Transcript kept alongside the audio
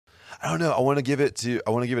I don't know. I want to give it to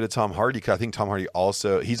Tom Hardy because I think Tom Hardy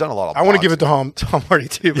also he's done a lot of. I want to give it to Tom Hardy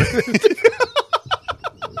too.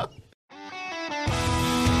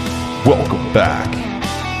 Welcome back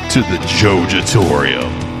to the Jojatorium.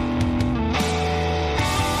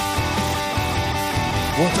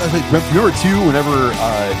 Well, I think, remember too, whenever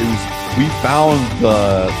we found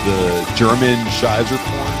the German Shizer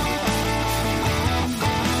porn.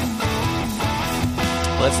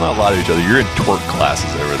 Let's not lie to each other. You're in twerk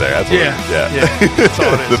classes over there. That's yeah. That's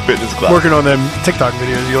all it is. The fitness class. Working on them TikTok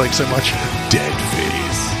videos you like so much. Dead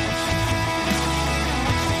face.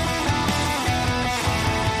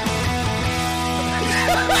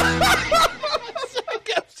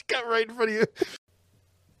 Got right in front of you.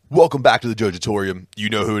 Welcome back to the Jojatorium. You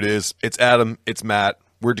know who it is. It's Adam. It's Matt.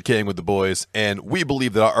 We're decaying with the boys, and we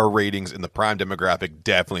believe that our ratings in the prime demographic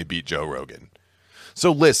definitely beat Joe Rogan.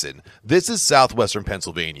 So listen, this is southwestern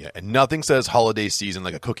Pennsylvania, and nothing says holiday season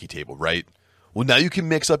like a cookie table, right? Well, now you can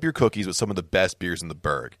mix up your cookies with some of the best beers in the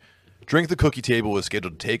burg. Drink the Cookie Table is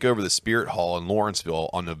scheduled to take over the Spirit Hall in Lawrenceville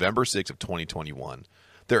on November 6th of 2021.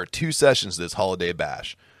 There are 2 sessions to this holiday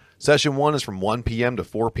bash. Session 1 is from 1 p.m. to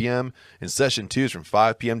 4 p.m., and Session 2 is from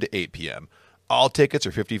 5 p.m. to 8 p.m. All tickets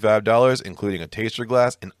are $55, including a taster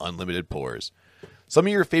glass and unlimited pours. Some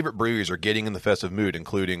of your favorite breweries are getting in the festive mood,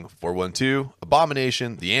 including 412,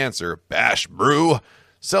 Abomination, The Answer, Bash Brew,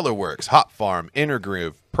 Cellarworks, Hop Farm, Inner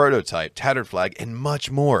Groove, Prototype, Tattered Flag, and much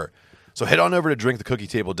more. So head on over to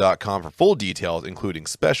drinkthecookietable.com for full details, including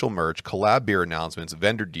special merch, collab beer announcements,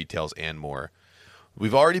 vendor details, and more.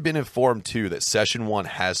 We've already been informed, too, that Session 1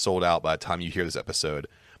 has sold out by the time you hear this episode.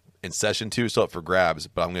 And Session 2 is still up for grabs,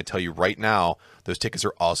 but I'm going to tell you right now, those tickets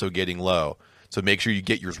are also getting low. So make sure you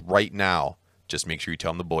get yours right now. Just make sure you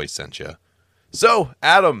tell them the boys sent you. So,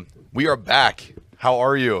 Adam, we are back. How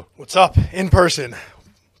are you? What's up? In person.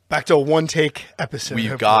 Back to a one-take episode.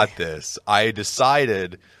 We've got this. I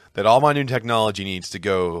decided that all my new technology needs to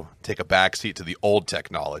go take a backseat to the old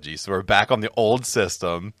technology. So we're back on the old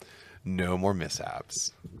system. No more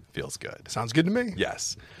mishaps. Feels good. Sounds good to me.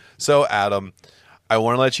 Yes. So, Adam, I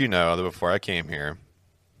want to let you know that before I came here,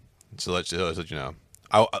 so let you know,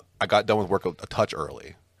 I got done with work a touch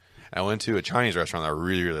early. I went to a Chinese restaurant that I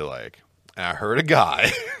really, really like. And I heard a guy,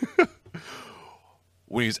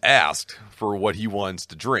 when he's asked for what he wants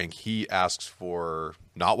to drink, he asks for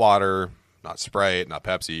not water, not Sprite, not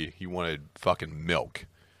Pepsi. He wanted fucking milk.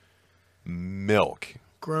 Milk.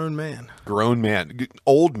 Grown man. Grown man.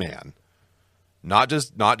 Old man. Not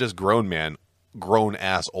just grown man. Grown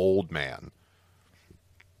ass old man.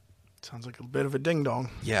 Sounds like a bit of a ding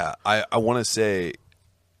dong. Yeah, I want to say,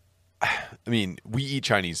 I mean, we eat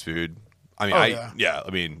Chinese food. I mean, I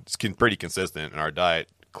mean, it's pretty consistent in our diet,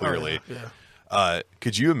 clearly. Oh, yeah.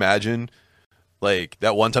 Could you imagine, like,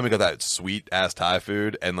 that one time we got that sweet ass Thai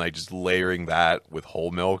food and like just layering that with whole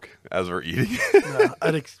milk as we're eating?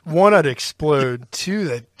 I'd explode. 2,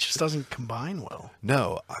 that just doesn't combine well.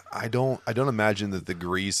 No, I don't imagine that the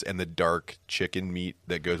grease and the dark chicken meat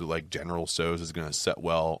that goes with like General Tso's is going to set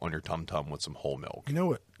well on your tum tum with some whole milk. You know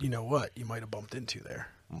what you might have bumped into there?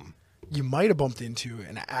 You might have bumped into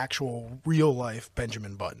an actual real life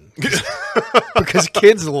Benjamin Button. Because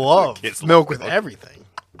kids love milk with everything.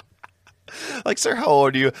 Like, sir, how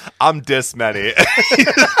old are you? I'm this many.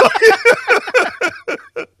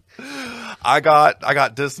 I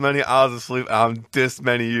got this many hours of sleep. I'm this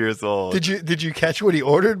many years old. Did you catch what he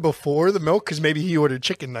ordered before the milk? Because maybe he ordered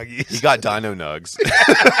chicken nuggets. He got Dino Nugs.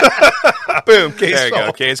 Boom. Case there you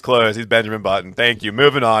go. Case closed. He's Benjamin Button. Thank you.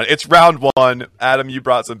 Moving on. It's round 1. Adam, you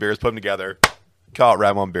brought some beers. Put them together. Call it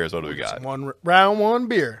round 1 beers. What do we got? Round 1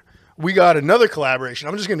 beer. We got another collaboration.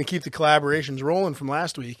 I'm just going to keep the collaborations rolling from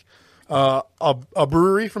last week. A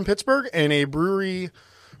brewery from Pittsburgh and a brewery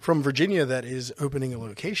from Virginia that is opening a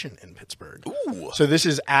location in Pittsburgh. Ooh. So this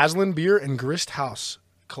is Aslan Beer and Grist House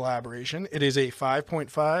collaboration. It is a 5.5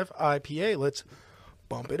 IPA. Let's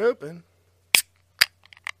bump it open.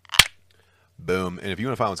 Boom. And if you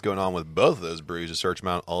want to find what's going on with both of those breweries, just search them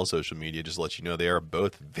out on all social media. Just to let you know they are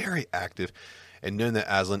both very active. And knowing that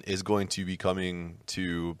Aslan is going to be coming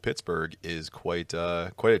to Pittsburgh is quite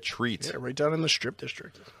a treat. Yeah, right down in the Strip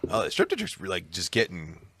District. The Strip District's like just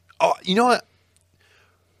getting... Oh, you know what?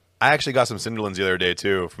 I actually got some Cinderlands the other day,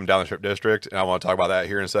 too, from down the Strip District. And I want to talk about that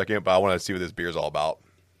here in a second. But I want to see what this beer is all about.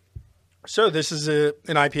 So this is an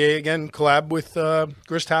IPA, again, collab with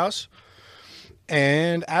Grist House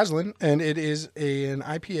and Aslan. And it is an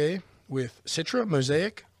IPA with Citra,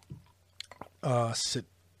 Mosaic,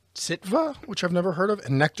 Sitva, which I've never heard of,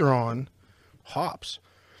 and Nectaron hops.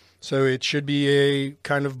 So it should be a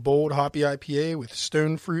kind of bold, hoppy IPA with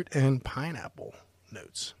stone fruit and pineapple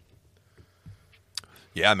notes.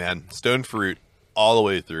 Yeah, man. Stone fruit all the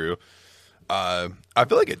way through. I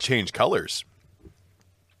feel like it changed colors.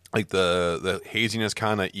 Like the haziness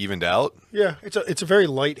kind of evened out. Yeah, it's a very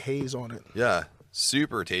light haze on it. Yeah,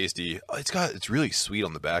 super tasty. Oh, it's really sweet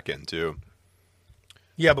on the back end too.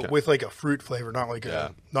 Yeah, but with like a fruit flavor, not like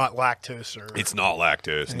not lactose or It's not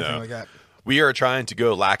lactose. anything No, like that. we are trying to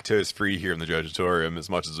go lactose free here in the Judgeatorium as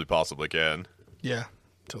much as we possibly can. Yeah,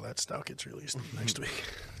 until that stout gets released next week.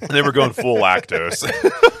 And then we're going full lactose.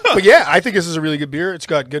 But yeah, I think this is a really good beer. It's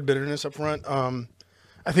got good bitterness up front.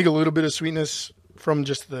 I think a little bit of sweetness from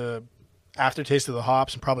just the aftertaste of the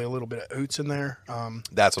hops and probably a little bit of oats in there.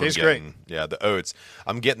 That's what I'm tastes getting. great. Yeah, the oats.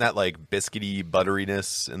 I'm getting that like biscuity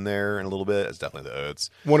butteriness in there in a little bit. It's definitely the oats.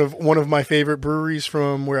 One of my favorite breweries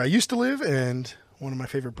from where I used to live, and one of my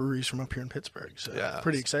favorite breweries from up here in Pittsburgh. So Yeah.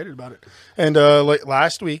 pretty excited about it. And like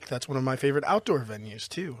last week, that's one of my favorite outdoor venues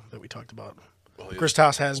too that we talked about. Well, Grist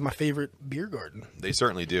House has my favorite beer garden. They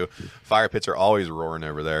certainly do. Fire pits are always roaring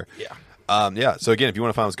over there. Yeah. Yeah. So again, if you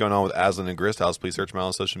want to find what's going on with Aslan and Grist House, please search them out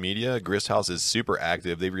on social media. Grist House is super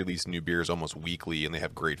active. They release new beers almost weekly, and they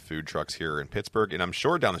have great food trucks here in Pittsburgh. And I'm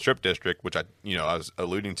sure down the Strip District, which I was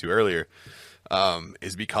alluding to earlier,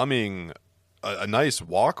 is becoming a nice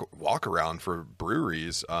walk around for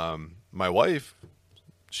breweries. My wife,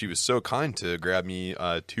 she was so kind to grab me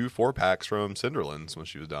 2 4-packs from Cinderlands when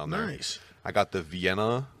she was down there. Nice. I got the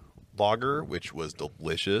Vienna lager, which was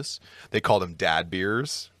delicious. They called them dad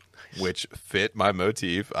beers, which fit my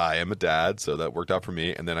motif. I am a dad, so that worked out for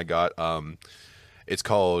me. And then I got it's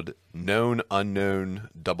called Known Unknown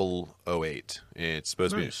 008. It's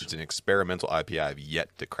supposed to be it's an experimental IPA. I've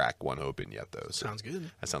yet to crack one open yet, though. So Sounds good.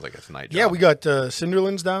 that sounds like a tonight Yeah, job. we got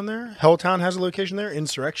Cinderlands down there. Helltown has a location there.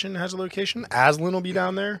 Insurrection has a location. Aslan will be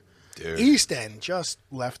down there. Dude. East End just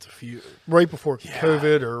left right before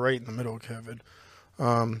COVID or right in the middle of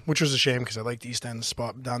COVID, which was a shame because I liked East End's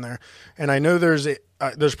spot down there. And I know there's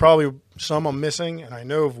probably some I'm missing, and I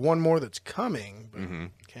know of one more that's coming, but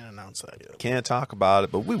can't announce that yet. Can't talk about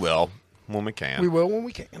it, but we will when we can. We will when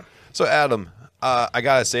we can. So, Adam, I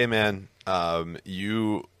gotta say, man,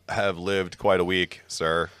 you have lived quite a week,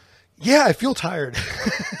 sir. Yeah, I feel tired.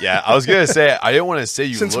 Yeah, I was gonna say I didn't want to say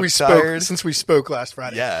you since look we spoke tired. since we spoke last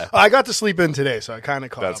Friday. Yeah. I got to sleep in today, so I kind of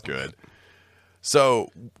caught That's up. good. So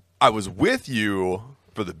I was with you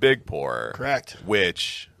for the Big Pour, Correct.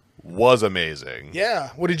 which was amazing. Yeah.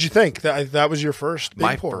 What did you think? That was your first big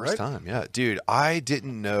My pour, first right? time. Yeah, dude, I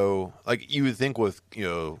didn't know. Like you would think with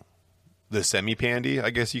the semi pandy, I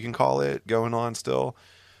guess you can call it, going on still,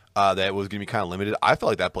 that was gonna be kind of limited. I felt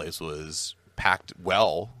like that place was packed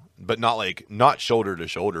well. But not shoulder to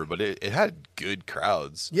shoulder, but it had good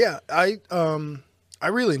crowds. Yeah, I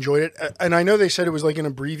really enjoyed it, and I know they said it was like an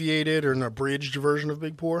abbreviated or an abridged version of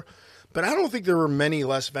Big Pour, but I don't think there were many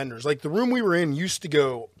less vendors. Like the room we were in used to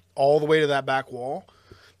go all the way to that back wall,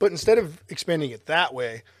 but instead of expanding it that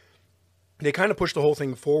way, they kind of pushed the whole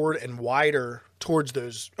thing forward and wider towards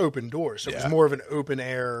those open doors. So it was more of an open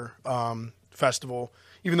air festival.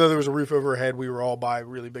 Even though there was a roof overhead, we were all by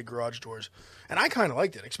really big garage doors. And I kind of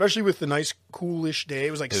liked it, especially with the nice, coolish day.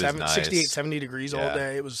 It was like 68, 70 degrees all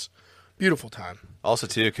day. It was a beautiful time. Also,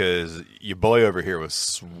 too, because your boy over here was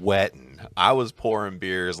sweating. I was pouring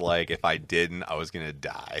beers like if I didn't, I was going to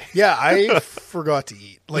die. Yeah, I forgot to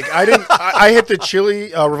eat. Like, I didn't. I hit the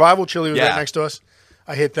chili, Revival Chili was right next to us.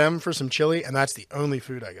 I hit them for some chili, and that's the only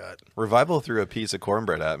food I got. Revival threw a piece of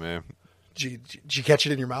cornbread at me. Did you catch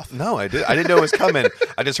it in your mouth? No, I didn't know it was coming.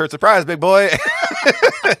 I just heard surprise, big boy.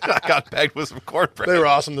 I got pegged with some cornbread. They were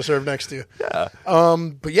awesome to serve next to you. Yeah.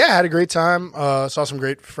 But yeah, had a great time. Saw some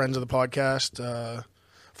great friends of the podcast.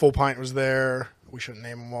 Full Pint was there. We shouldn't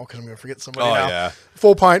name them all because I'm going to forget somebody now. Yeah.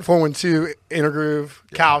 Full Pint, 412, Intergroove,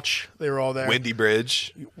 Couch. They were all there. Windy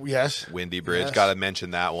Bridge. Yes. Windy Bridge. Yes. Got to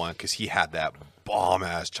mention that one because he had that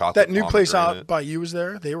bomb-ass chocolate. That new place pomegranate. out by you was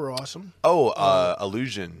there. They were awesome. Oh,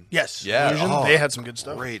 Illusion. Yes. Yeah. Illusion. Oh, they had some good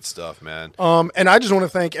stuff. Great stuff, man. And I just want to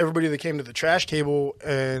thank everybody that came to the trash table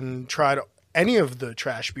and tried any of the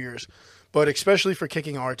trash beers, but especially for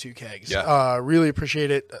kicking our 2 kegs. Yeah. Really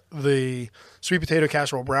appreciate it. The Sweet Potato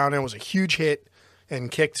Casserole Brown Ale was a huge hit and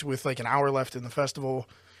kicked with like an hour left in the festival.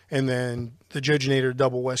 And then the Jojinator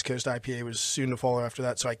Double West Coast IPA was soon to follow after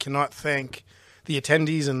that. So I cannot thank the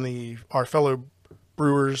attendees and our fellow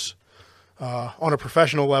brewers on a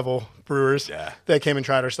professional level, brewers that came and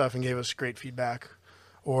tried our stuff and gave us great feedback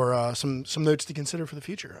or some notes to consider for the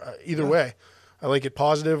future. Either way, I like it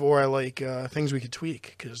positive or I like things we could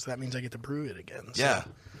tweak because that means I get to brew it again. So, Yeah.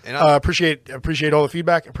 And appreciate all the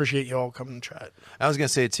feedback. Appreciate you all coming and try it. I was going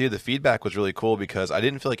to say, too, the feedback was really cool because I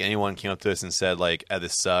didn't feel like anyone came up to us and said, like,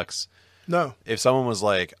 this sucks. No. If someone was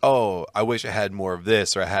like, "Oh, I wish I had more of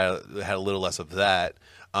this," or I had a little less of that,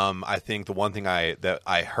 I think the one thing that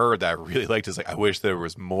I heard that I really liked is like, I wish there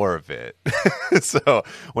was more of it. So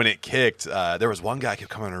when it kicked, there was one guy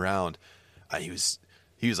kept coming around. He was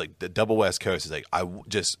like the double West Coast. He's like,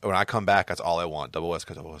 when I come back, that's all I want. Double West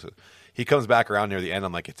Coast, double West Coast. He comes back around near the end.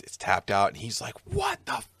 I'm like, it's tapped out, and he's like, what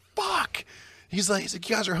the fuck? He's like,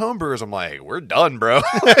 you guys are homebrewers. I'm like, we're done, bro.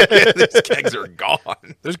 These kegs are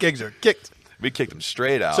gone. Those kegs are kicked. We kicked them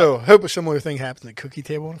straight out. So hope a similar thing happens at Cookie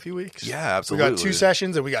Table in a few weeks. Yeah, absolutely. We got 2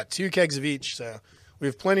 sessions and we got 2 kegs of each. So we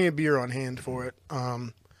have plenty of beer on hand for it.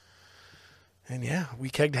 And yeah, we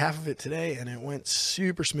kegged half of it today and it went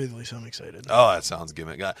super smoothly. So I'm excited. Oh, that sounds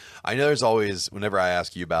good. God, I know there's always, whenever I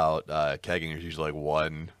ask you about kegging, there's usually like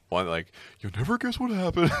one like, you'll never guess what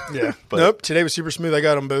happened. Yeah. But nope. Today was super smooth. I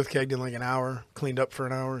got them both kegged in like an hour, cleaned up for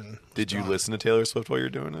an hour. And did you listen to Taylor Swift while you're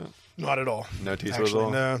doing it? Not at all. No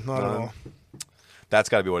T-Swizzle? No, not at all. That's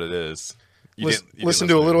got to be what it is. You didn't listen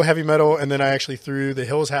to a little heavy metal, and then I actually threw The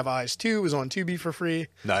Hills Have Eyes 2. It was on Tubi for free.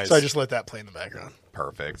 Nice. So I just let that play in the background.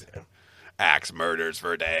 Perfect. Yeah. Axe murders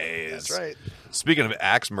for days. That's right. Speaking of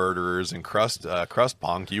axe murderers and crust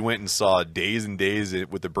punk, you went and saw Days and Days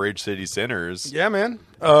with the Bridge City Sinners. Yeah, man.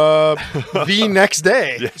 The next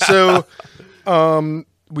day. Yeah. So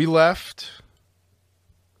we left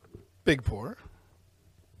Big Pour.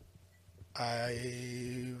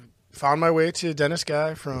 I found my way to Dennis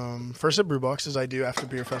Guy from First at Brewbox, as I do after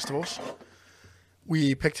beer festivals.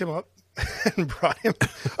 We picked him up and brought him.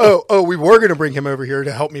 We were going to bring him over here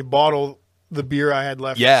to help me bottle the beer I had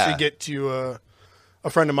left to get to a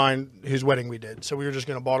friend of mine whose wedding we did. So we were just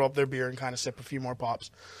going to bottle up their beer and kind of sip a few more pops.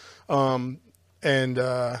 And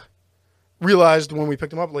realized when we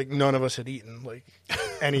picked him up, like none of us had eaten like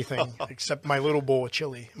anything except my little bowl of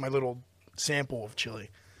chili, my little sample of chili.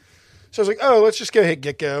 So I was like, oh, let's just go hit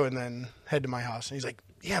get-go and then head to my house. And he's like,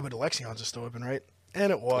 yeah, but Alexion's is still open, right?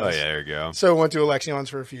 And it was. Oh, yeah, there you go. So went to Alexion's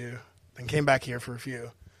for a few, then came back here for a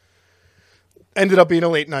few. Ended up being a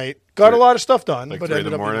late night. Got a lot of stuff done. Like but 3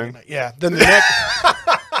 ended in the up being a morning? late night. Yeah.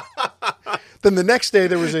 Then the next day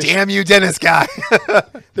there was a Damn you, Dennis Guy.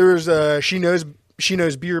 there was a She Knows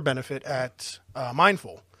beer benefit at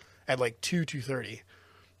Mindful at like 2:30.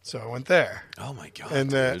 So I went there. Oh my god!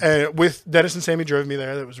 And with Dennis and Sammy drove me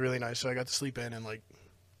there. That was really nice. So I got to sleep in and like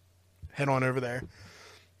head on over there.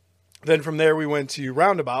 Then from there we went to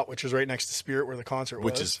Roundabout, which was right next to Spirit where the concert was,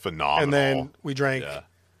 which is phenomenal. And then we drank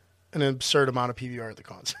an absurd amount of PBR at the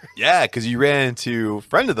concert. Yeah, because you ran into a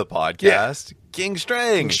friend of the podcast, King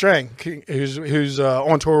Strang. Who's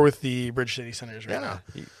on tour with the Bridge City Sinners right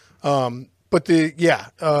now. But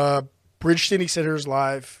Bridge City Sinners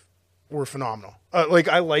live were phenomenal.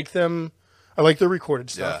 I like them. I like their recorded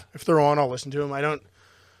stuff. Yeah. If they're on, I'll listen to them. I don't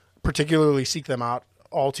particularly seek them out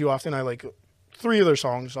all too often. I like 3 of their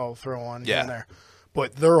songs I'll throw on here and there.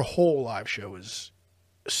 But their whole live show was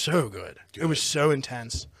so good. It was so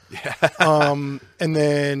intense. Yeah. And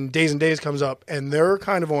then Days and Days comes up, and they're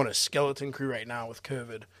kind of on a skeleton crew right now with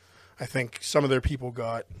COVID. I think some of their people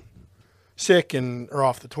got sick and are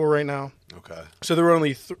off the tour right now. Okay. So there were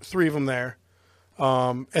only 3 of them there.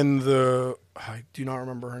 And I do not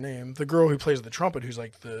remember her name. The girl who plays the trumpet, who's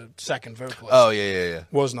like the second vocalist. Oh, yeah.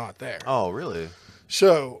 Was not there. Oh, really?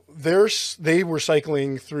 So they were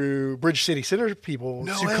cycling through Bridge City Sinners people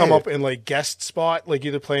to come up and like guest spot, like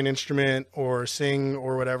either play an instrument or sing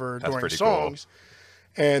or whatever during songs.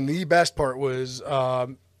 Cool. And the best part was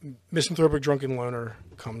Misanthropic Drunken Loner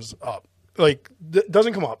comes up.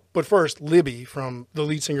 Doesn't come up, but first Libby from the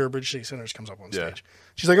lead singer of Bridge City Sinners comes up on stage.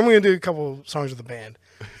 She's like, I'm going to do a couple songs with the band.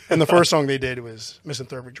 And the first song they did was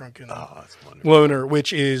Misanthropic Drunken Loner,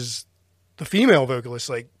 which is the female vocalist,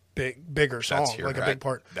 like bigger song, like a big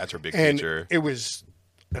part. That's her big and feature. It was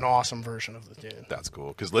an awesome version of the tune. That's cool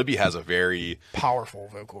because Libby has a very powerful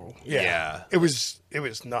vocal. Yeah. It was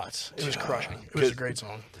nuts. It was crushing. It was a great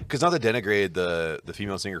song. Because not to denigrate the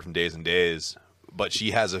female singer from Days and Days, but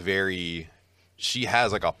she has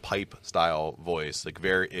like a pipe style voice, like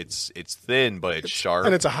it's thin but it's sharp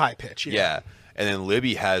and it's a high pitch. Yeah. And then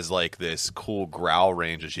Libby has like this cool growl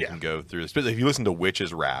range that she can go through. Especially if you listen to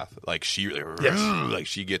Witch's Wrath, like she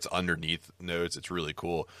gets underneath notes. It's really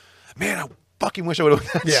cool. Man, I fucking wish I would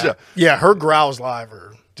have. Yeah. Her growls live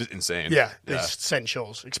are just insane. Yeah, they sent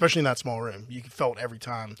chills, especially in that small room. You felt every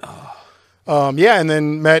time. And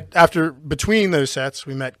then between those sets,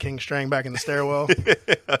 we met King Strang back in the stairwell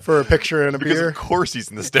for a picture and a beer. Of course, he's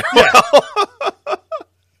in the stairwell.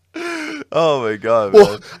 Oh my god!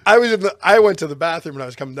 Well, man. I went to the bathroom and I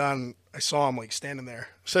was coming down. And I saw him like standing there.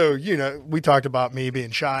 So we talked about me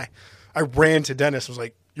being shy. I ran to Dennis and was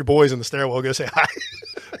like, your boys in the stairwell go say hi.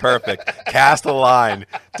 Perfect. Cast a line.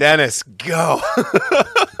 Dennis, go.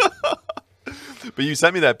 But you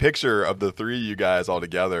sent me that picture of the three of you guys all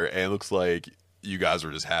together, and it looks like you guys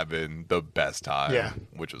were just having the best time, Yeah.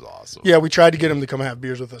 which was awesome. Yeah, we tried to get them to come have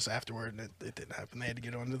beers with us afterward, and it didn't happen. They had to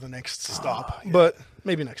get on to the next stop. Yeah. But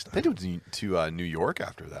maybe next They time. went to New York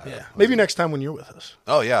after that. Yeah, maybe next time when you're with us.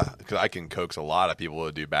 Oh, yeah, because I can coax a lot of people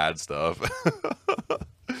to do bad stuff.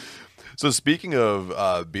 So speaking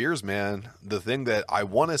of beers, man, the thing that I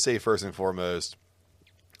want to say first and foremost,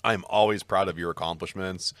 I'm always proud of your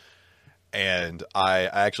accomplishments. And I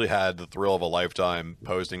actually had the thrill of a lifetime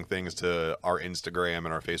posting things to our Instagram and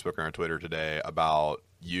our Facebook and our Twitter today about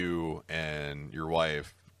you and your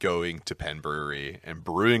wife going to Penn Brewery and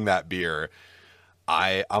brewing that beer.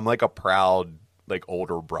 I'm like a proud like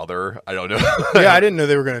older brother. I don't know. Yeah, I didn't know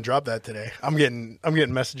they were going to drop that today. I'm getting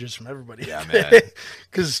messages from everybody. Yeah, man.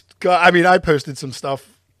 Because I posted some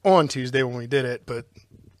stuff on Tuesday when we did it, but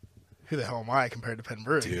who the hell am I compared to Penn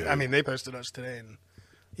Brewery? Dude. I mean, they posted us today, and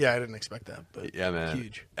yeah, I didn't expect that. But Yeah, man.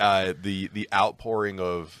 huge. The outpouring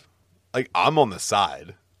of like I'm on the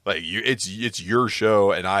side. Like it's your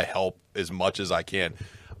show, and I help as much as I can.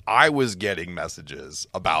 I was getting messages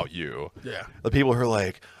about you. Yeah. The people who are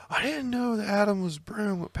like, I didn't know that Adam was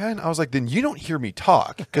brewing with Penn. I was like, then you don't hear me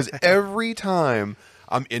talk, because every time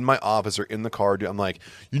I'm in my office or in the car, dude, I'm like,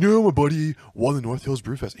 you know, my buddy won the North Hills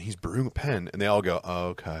Brew Fest, and he's brewing with Penn, and they all go, oh,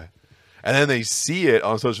 okay. And then they see it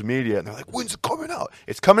on social media, and they're like, when's it coming out?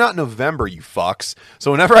 It's coming out in November, you fucks.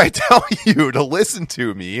 So whenever I tell you to listen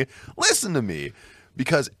to me,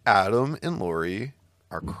 because Adam and Lori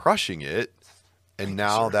are crushing it. And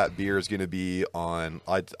now that beer is going to be on,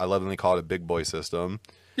 I lovingly call it a big boy system.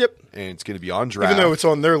 Yep. And it's going to be on draft. Even though it's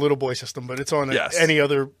on their little boy system, but it's on Yes. any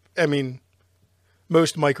other,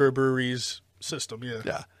 most microbreweries system, yeah.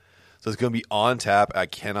 Yeah. So it's going to be on tap. I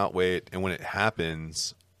cannot wait. And when it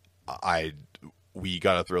happens, we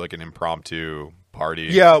got to throw like an impromptu party.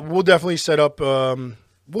 Yeah, we'll definitely set up, we'll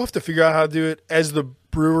have to figure out how to do it. As the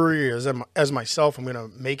brewery, as myself, I'm going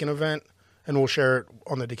to make an event, and we'll share it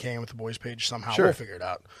on the Decaying with the Boys page somehow. Sure. We'll figure it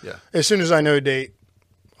out. Yeah. As soon as I know a date,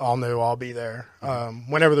 I'll know I'll be there.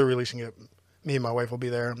 Whenever they're releasing it, me and my wife will be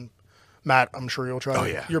there. Matt, I'm sure you'll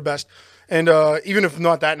try your best. And even if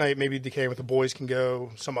not that night, maybe Decaying with the Boys can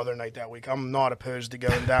go some other night that week. I'm not opposed to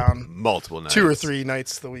going down Multiple nights. 2 or 3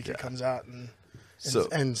 nights the week it comes out and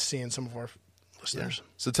seeing some of our listeners.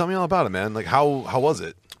 So tell me all about it, man. Like, how was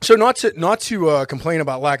it? So not to complain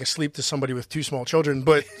about lack of sleep to somebody with 2 small children,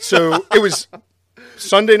 but so it was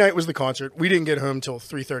Sunday night was the concert. We didn't get home till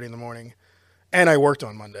 3:30 in the morning, and I worked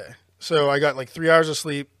on Monday. So I got like 3 hours of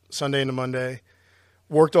sleep Sunday into Monday,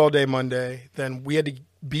 worked all day Monday. Then we had to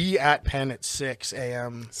be at Penn at 6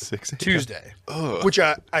 a.m. 6 a.m. Tuesday, Ugh. which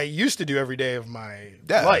I used to do every day of my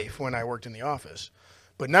life when I worked in the office.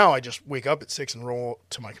 But now I just wake up at 6 and roll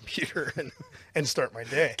to my computer and start my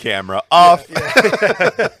day. Camera off.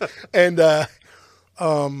 Yeah. And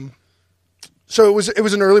so it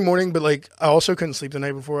was an early morning, but like I also couldn't sleep the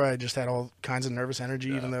night before. I just had all kinds of nervous energy,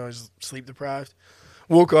 even though I was sleep deprived.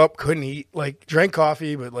 Woke up, couldn't eat, like drank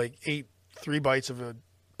coffee, but like ate 3 bites of a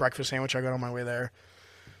breakfast sandwich I got on my way there.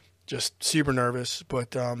 Just super nervous.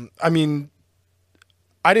 But I didn't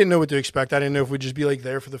know what to expect. I didn't know if we'd just be like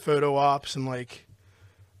there for the photo ops and like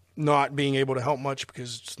not being able to help much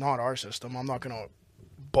because it's not our system. I'm not going to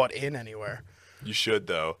butt in anywhere. You should,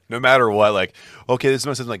 though. No matter what, like, okay, this is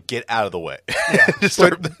my system, like, get out of the way. Yeah.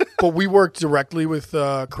 But we worked directly with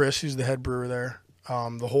Chris, who's the head brewer there,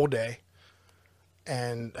 the whole day,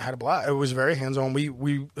 and had a blast. It was very hands-on.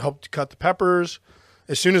 We helped cut the peppers.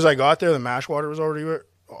 As soon as I got there, the mash water was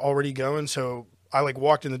already going, so I like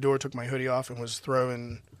walked in the door, took my hoodie off, and was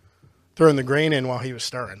throwing the grain in while he was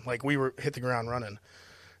stirring. Like we were hit the ground running.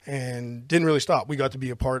 And didn't really stop. We got to be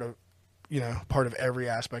a part of every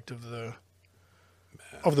aspect of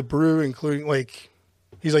the brew, including like,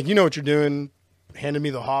 he's like, you know what you're doing. Handed me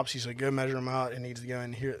the hops. He's like, go measure them out. It needs to go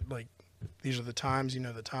in here. Like, these are the times. You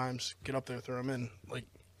know the times. Get up there, throw them in. Like,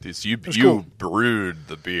 Dude, so you cool. brewed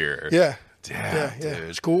the beer. Yeah, Damn, yeah. dude.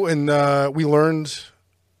 It's cool. And we learned.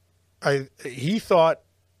 He thought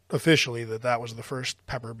officially that was the first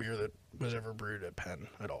pepper beer that was ever brewed at Penn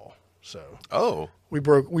at all. So we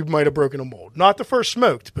might have broken a mold. Not the first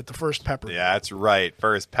smoked, but the first pepper. Yeah, that's right.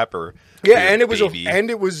 First pepper. Yeah, and it was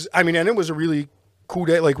a really cool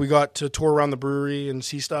day. Like we got to tour around the brewery and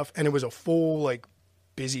see stuff, and it was a full like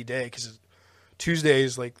busy day because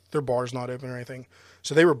Tuesdays like their bar's not open or anything.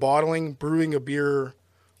 So they were brewing a beer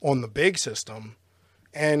on the big system,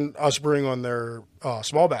 and us brewing on their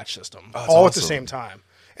small batch system all at the same time.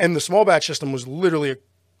 And the small batch system was literally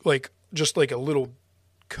just like a little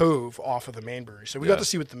cove off of the main brewery. So we Yeah. got to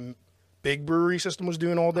see what the big brewery system was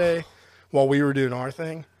doing all day while we were doing our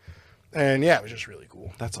thing. And yeah, it was just really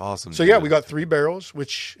cool. That's awesome. So dude. yeah, we got 3 barrels,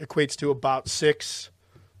 which equates to about 6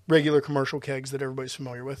 regular commercial kegs that everybody's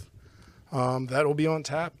familiar with. That'll be on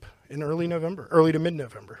tap in early to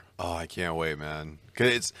mid-November. Oh, I can't wait, man.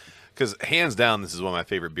 Because hands down, this is one of my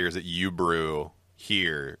favorite beers that you brew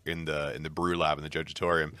here in the brew lab in the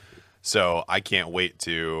Jojatorium. So I can't wait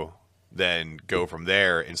to then go from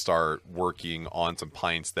there and start working on some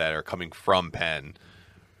pints that are coming from Penn.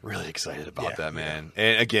 Really excited about that, man.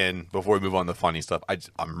 And again, before we move on to the funny stuff,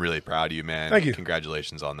 I'm really proud of you, man. Thank you.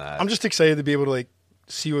 Congratulations on that. I'm just excited to be able to like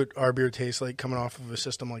see what our beer tastes like coming off of a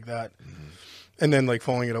system like that, and then like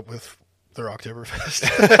following it up with their Oktoberfest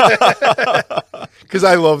because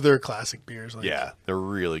I love their classic beers. Like, yeah, they're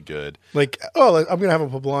really good. like I'm gonna have a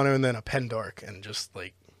Poblano and then a Penn Dark, and just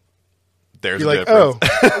like There's you're a like, difference.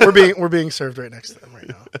 oh, we're being served right next to them right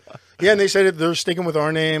now. Yeah, and they said they're sticking with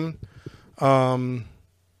our name.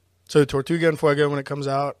 So Tortuga and Fuego when it comes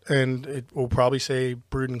out, and it will probably say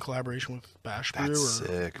brewed in collaboration with Bash Brew That's or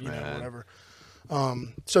sick, man. whatever.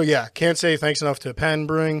 So yeah, can't say thanks enough to Penn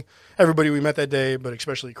Brewing, everybody we met that day, but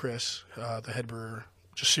especially Chris, the head brewer,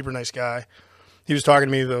 just super nice guy. He was talking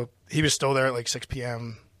to me though. He was still there at like 6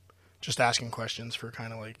 p.m. just asking questions for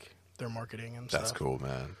kind of like their marketing and stuff. That's cool,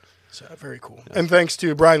 man. So very cool. Yeah. And thanks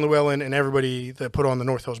to Brian Llewellyn and everybody that put on the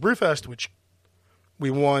North Hills Brewfest, which we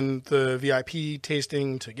won the VIP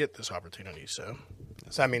tasting to get this opportunity. So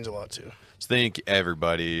that means a lot too. So thank you,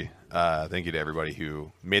 everybody. Thank you to everybody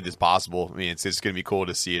who made this possible. I mean, it's going to be cool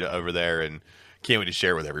to see it over there, and can't wait to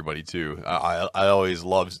share with everybody too. I always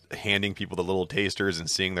love handing people the little tasters and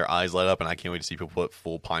seeing their eyes light up, and I can't wait to see people put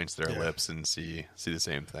full pints to their lips and see the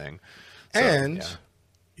same thing. So, and yeah.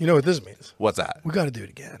 you know what this means? What's that? We got to do it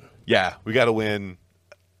again. Yeah, we got to win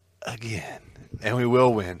again, and we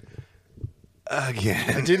will win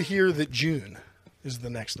again. I did hear that June is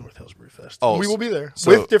the next North Hills Brew Fest. Oh, we will be there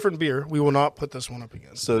so- with different beer. We will not put this one up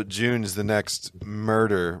again. So June is the next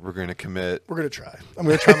murder we're going to commit. We're gonna try. I'm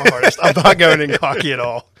gonna try my hardest. I'm not going in cocky at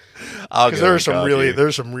all because there are some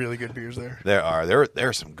really good beers there. There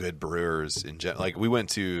are some good brewers in general. Like we went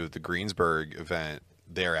to the Greensburg event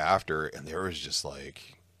thereafter, and there was just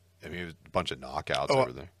like, I mean, it was a bunch of knockouts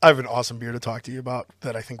over there. I have an awesome beer to talk to you about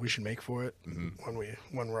that I think we should make for it when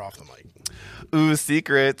we're off the mic. Ooh,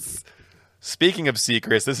 secrets. Speaking of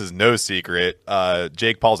secrets, this is no secret.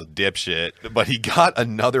 Jake Paul's a dipshit, but he got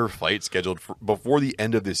another fight scheduled before the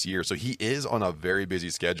end of this year. So he is on a very busy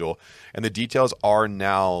schedule, and the details are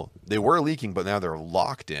now, they were leaking, but now they're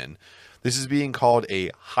locked in. This is being called a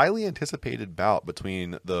highly anticipated bout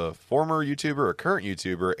between the former YouTuber or current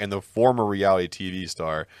YouTuber and the former reality TV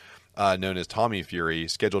star known as Tommy Fury,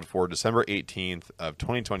 scheduled for December 18th of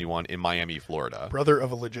 2021 in Miami, Florida. Brother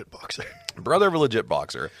of a legit boxer. Brother of a legit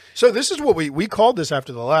boxer. So this is what we called this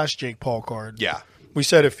after the last Jake Paul card. Yeah. We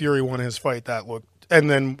said if Fury won his fight, that looked, and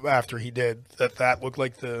then after he did, that looked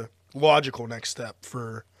like the logical next step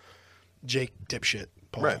for Jake dipshit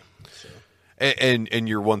Paul. Right. So. And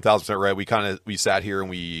you're 1,000% right. We sat here and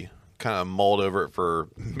we kind of mulled over it for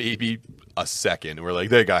maybe a second. We're like,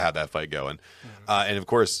 they gotta have that fight going. And of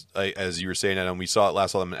course, as you were saying, Adam, we saw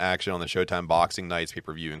them in action on the Showtime Boxing Nights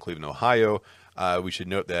pay-per-view in Cleveland, Ohio. We should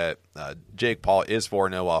note that Jake Paul is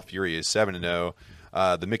 4-0 while Fury is 7-0.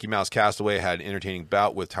 The Mickey Mouse Castaway had an entertaining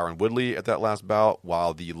bout with Tyron Woodley at that last bout,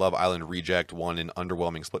 while the Love Island Reject won an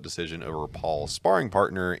underwhelming split decision over Paul's sparring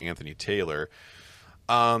partner, Anthony Taylor.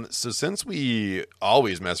 So since we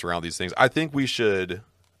always mess around these things, I think we should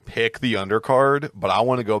pick the undercard, but I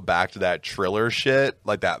want to go back to that Triller shit,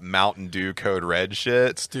 like that Mountain Dew Code Red shit.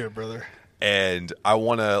 Let's do it, brother. And I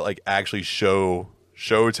want to like actually show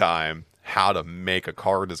Showtime how to make a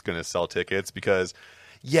card that's going to sell tickets, because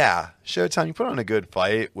yeah, Showtime, you put on a good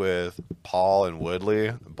fight with Paul and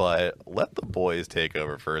Woodley, but let the boys take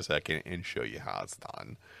over for a second and show you how it's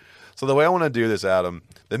done. So the way I want to do this, Adam,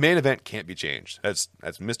 the main event can't be changed. That's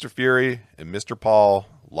Mr. Fury and Mr. Paul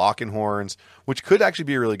locking horns, which could actually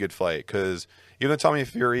be a really good fight, because even though Tommy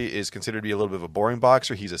Fury is considered to be a little bit of a boring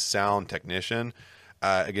boxer, he's a sound technician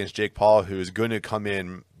against Jake Paul, who is going to come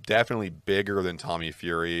in definitely bigger than Tommy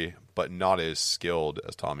Fury, but not as skilled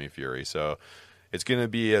as Tommy Fury. So it's going to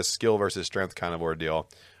be a skill versus strength kind of ordeal.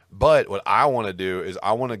 But what I want to do is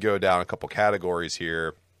I want to go down a couple categories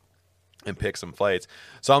here and pick some fights.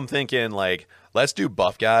 So I'm thinking, like, let's do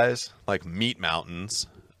buff guys, like meat mountains.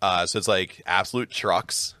 So it's like absolute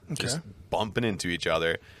trucks just bumping into each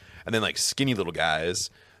other. And then like skinny little guys.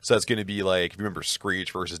 So it's going to be like, if you remember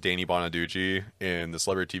Screech versus Danny Bonaducci in the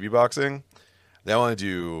Celebrity TV boxing. Then I want to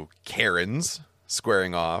do Karens.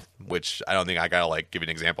 squaring off, which I don't think I gotta like give an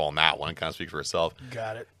example on that one. Kind of speak for itself.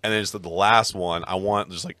 Got it. And then just the last one, I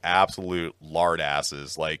want just like absolute lard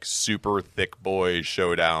asses, like super thick boys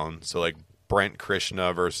showdown. So like Brent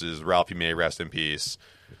Krishna versus Ralphie May, rest in peace.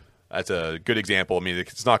 That's a good example. I mean,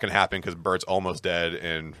 it's not going to happen because Bert's almost dead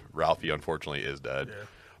and Ralphie unfortunately is dead. Yeah.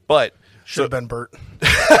 But Should have been Bert.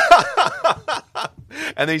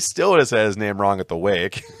 and they still just said his name wrong at the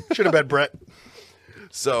wake. Should have been Brett.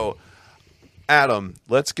 So, Adam,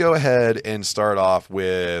 let's go ahead and start off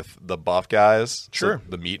with the buff guys. Sure. So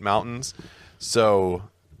the Meat Mountains. So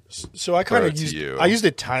I kind of to you. used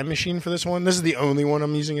a time machine for this one. This is the only one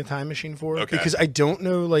I'm using a time machine for Okay. because I don't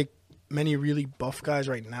know like many really buff guys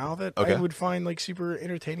right now that Okay. I would find like super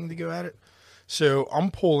entertaining to go at it. So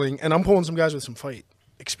I'm pulling some guys with some fight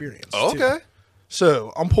experience. okay. Too.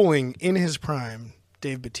 So I'm pulling in his prime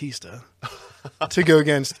Dave Batista to go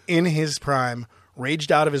against in his prime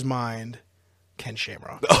raged out of his mind Ken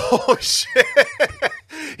Shamrock. Oh shit.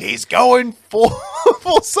 He's going full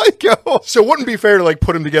psycho. So it wouldn't be fair to like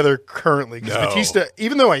put them together currently because No. Batista,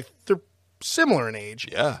 even though they're similar in age,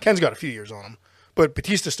 Yeah. Ken's got a few years on him, but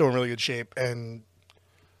Batista's still in really good shape, and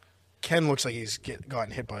Ken looks like he's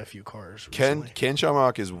gotten hit by a few cars. Recently. Ken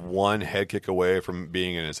Shamrock is one head kick away from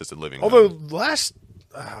being in an assisted living Although home. last,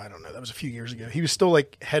 I don't know, that was a few years ago. He was still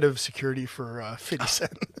like head of security for 50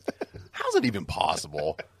 Cent. How's it even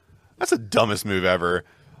possible? That's the dumbest move ever.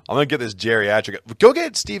 I'm gonna get this geriatric. Go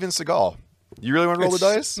get Steven Seagal. You really want to roll the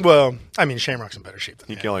dice? Well, I mean, Shamrock's in better shape than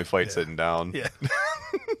He him. can only fight sitting down. Yeah.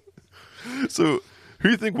 So, who do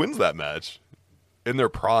you think wins that match? In their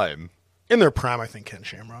prime. In their prime, I think Ken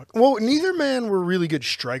Shamrock. Well, neither man were really good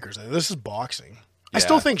strikers. This is boxing. I Yeah.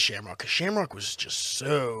 still think Shamrock, because Shamrock was just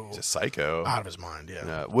so He's a psycho. out of his mind.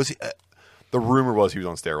 Yeah. Was he? The rumor was he was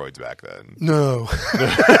on steroids back then. No.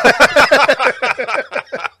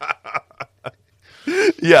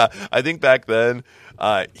 Yeah, I think back then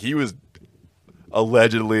he was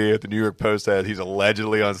allegedly at the New York Post said he's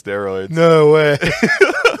allegedly on steroids. No way.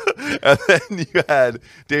 And then you had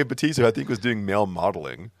Dave Batista, who I think was doing male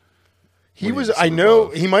modeling. He When was. was I so know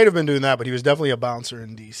buff. he might have been doing that, but he was definitely a bouncer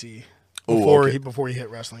in DC Oh, before okay. before he hit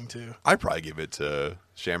wrestling too. I'd probably give it to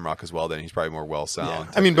Shamrock as well. Then he's probably more well sound.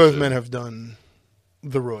 I mean, both men have done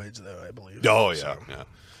the roids, though. I believe. Oh yeah, So, yeah.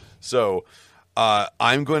 So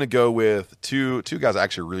I'm going to go with two guys I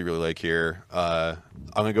actually really like here. I'm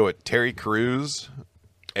going to go with Terry Crews.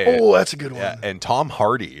 And, Oh, that's a good one. yeah, and Tom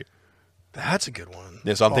Hardy. That's a good one.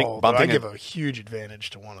 Yeah, so I'm but I thinking- give a huge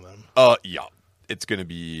advantage to one of them. Yeah, it's going to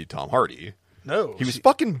be Tom Hardy. No, He was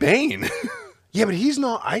fucking Bane. Yeah, but he's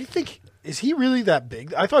not. I think is he really that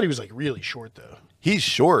big? I thought he was like really short though. He's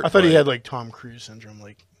short. I thought he but- had like Tom Cruise syndrome.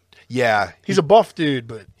 Like Yeah, he's a buff dude,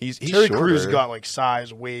 but He's Terry shorter. Crews got like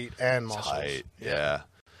size, weight, and muscles. tight. Yeah.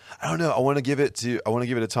 I don't know. I want to give it to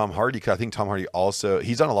Tom Hardy because I think Tom Hardy also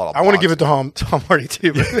he's done a lot of. I want to give it to Tom Hardy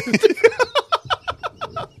too. But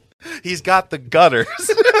He's got the gutters.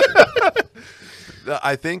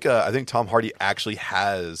 I think Tom Hardy actually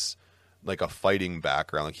has like a fighting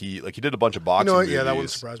background. Like he did a bunch of boxing. you know what? movies, Yeah, that wouldn't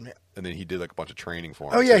surprise me. And then he did like a bunch of training for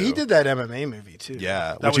him. Oh yeah, too. he did that MMA movie too.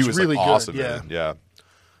 Yeah, that which he was really like, awesome. good. Yeah, In. Yeah.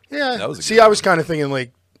 yeah. That was a See, good I was kind of thinking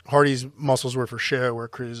like Hardy's muscles were for show, where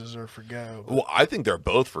Cruz's are for go. Well, I think they're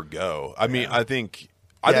both for go. I mean, I think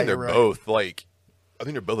Yeah, they're you're right. both like. I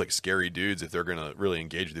think they're both like scary dudes if they're gonna really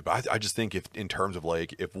engage with you. But I just think if in terms of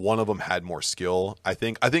like if one of them had more skill, I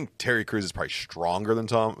think Terry Crews is probably stronger than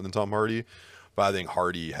Tom Hardy, but I think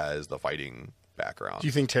Hardy has the fighting background. Do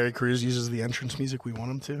you think Terry Crews uses the entrance music we want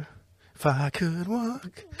him to? If I could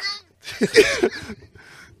walk,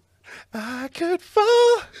 I could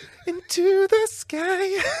fall into the sky.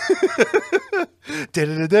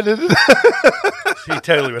 he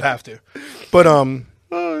totally would have to. But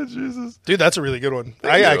Oh Jesus! dude, that's a really good one.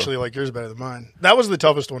 Thank I you. actually like yours better than mine. That was the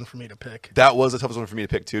toughest one for me to pick. That was the toughest one for me to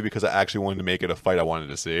pick too because I actually wanted to make it a fight I wanted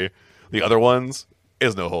to see. The other ones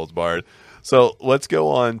is no holds barred. So let's go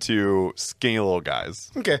on to skinny little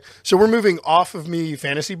guys. Okay, so we're moving off of me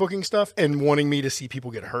fantasy booking stuff and wanting me to see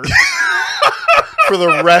people get hurt for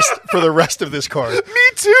the rest of this card. Me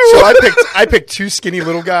too. So I picked two skinny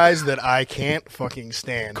little guys that I can't fucking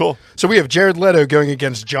stand. Cool. So we have Jared Leto going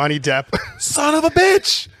against Johnny Depp. Son of a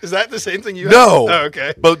bitch. Is that the same thing you have? No. Oh,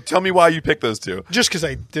 okay. But tell me why you picked those two. Just because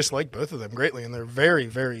I dislike both of them greatly, and they're very,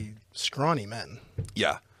 very scrawny men.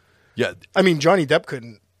 Yeah. Yeah. I mean, Johnny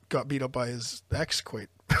Depp got beat up by his ex quite.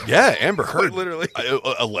 Yeah. Amber Heard. literally.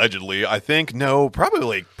 Allegedly. I think, no,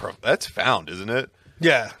 probably that's found, isn't it?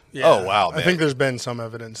 Yeah. Oh, wow, I man. think there's been some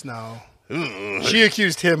evidence now. She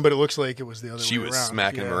accused him, but it looks like it was the other way She around. was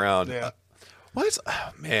smacking him Yeah, around. Yeah.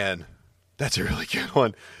 Man, that's a really good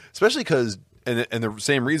one. Especially because and the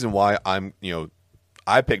same reason why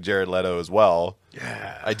I picked Jared Leto as well.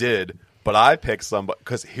 Yeah. I did, but I picked somebody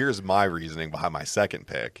because here's my reasoning behind my second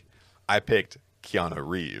pick. I picked Keanu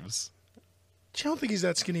Reeves. I don't think he's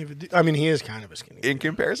that skinny of a dude. I mean, he is kind of a skinny In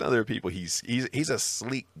comparison to other people, he's a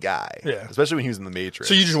sleek guy. Yeah. Especially when he was in The Matrix.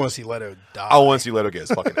 So you just want to see Leto die? I want to see Leto get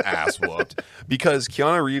his fucking ass whooped because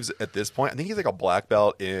Keanu Reeves at this point, I think he's like a black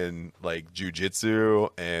belt in like jiu-jitsu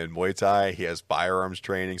and Muay Thai. He has firearms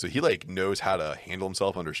training, so he like knows how to handle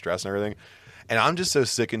himself under stress and everything. And I'm just so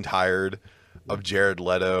sick and tired of Jared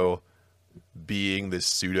Leto being this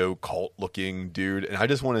pseudo cult looking dude, and I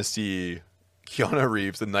just want to see Keanu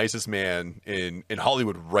Reeves, the nicest man in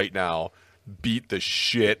Hollywood right now, beat the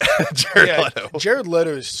shit out of Jared Leto. Jared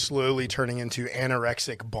Leto is slowly turning into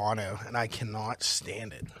anorexic Bono, and I cannot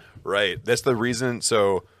stand it. Right. That's the reason.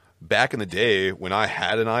 So back in the day when I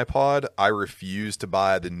had an iPod, I refused to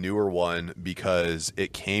buy the newer one because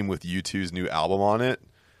it came with U2's new album on it.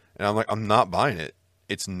 And I'm like, I'm not buying it.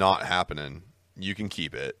 It's not happening. You can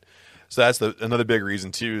keep it. So that's another big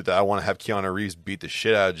reason, too, that I want to have Keanu Reeves beat the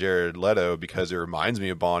shit out of Jared Leto because it reminds me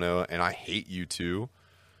of Bono, and I hate U2.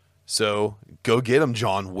 So go get him,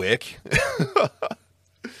 John Wick.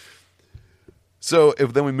 So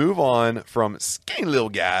if then we move on from skinny little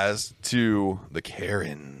guys to the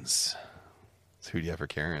Karens. So who do you have for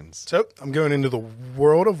Karens? So I'm going into the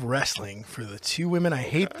world of wrestling for the two women I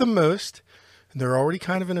hate the most. And they're already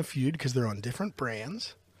kind of in a feud because they're on different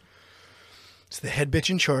brands. It's the head bitch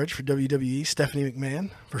in charge for WWE, Stephanie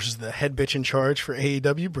McMahon, versus the head bitch in charge for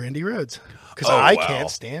AEW, Brandi Rhodes. Because I can't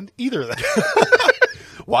stand either of them.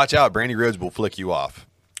 Watch out, Brandi Rhodes will flick you off.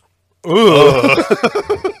 Ugh.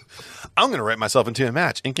 I'm going to write myself into a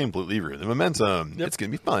match and completely ruin the momentum. Yep. It's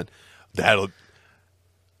going to be fun.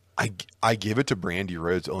 I give it to Brandi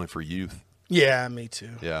Rhodes only for youth. Yeah, me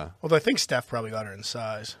too. Yeah. Although I think Steph probably got her in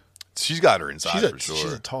size. She's got her in size for sure.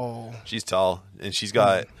 She's tall. She's tall, and she's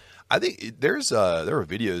got. I think there were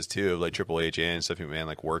videos too of like Triple H and Stephanie McMahon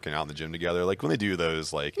like working out in the gym together. Like when they do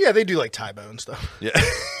those, like they do like Tae Bo and stuff. Yeah,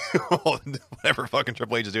 whatever fucking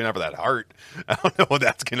Triple H is doing after that heart, I don't know what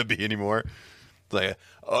that's gonna be anymore. It's like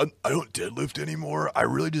I don't deadlift anymore. I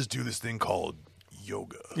really just do this thing called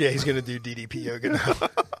yoga. Yeah, he's gonna do DDP yoga now.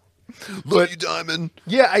 Look, you Diamond.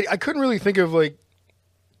 Yeah, I couldn't really think of like.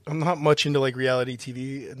 I'm not much into like reality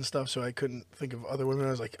TV and stuff, so I couldn't think of other women. I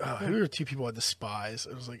was like, oh, who are two people I despise?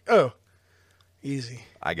 I was like, oh, easy.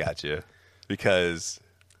 I got you. Because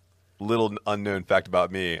little unknown fact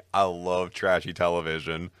about me, I love trashy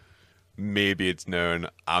television. Maybe it's known.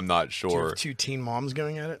 I'm not sure. Do you have two teen moms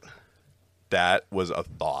going at it? That was a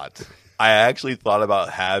thought. I actually thought about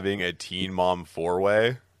having a teen mom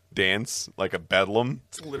four-way dance, like a bedlam.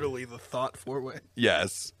 It's literally the thought four-way.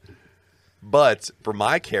 Yes. But for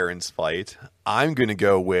my Karen's fight, I'm going to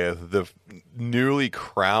go with the newly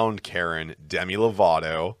crowned Karen, Demi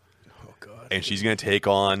Lovato. Oh, God. And she's going to take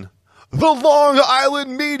on the Long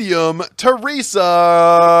Island medium,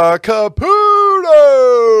 Teresa Caputo.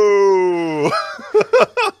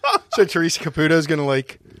 So Teresa Caputo is going to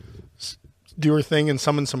like do her thing and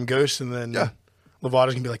summon some ghosts, and then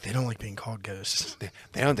Lovato's going to be like, they don't like being called ghosts. They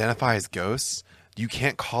don't identify as ghosts. You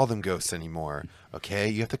can't call them ghosts anymore, okay?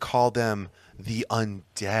 You have to call them the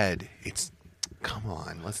undead. Come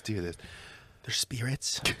on, let's do this. They're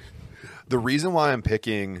spirits. The reason why I'm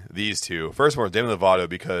picking these two, first of all, Demi Lovato,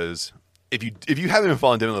 because if you haven't been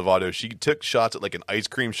following Demi Lovato, she took shots at like an ice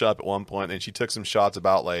cream shop at one point, and she took some shots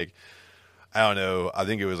about like, I don't know, I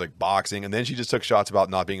think it was like boxing, and then she just took shots about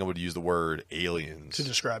not being able to use the word aliens to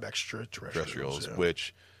describe extraterrestrials,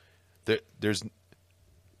 which there's.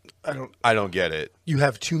 I don't get it. You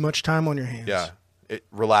have too much time on your hands. Yeah.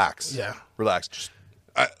 Relax. Yeah. Relax.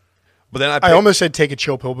 But then I almost said take a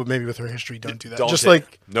chill pill, but maybe with her history, don't do that. Just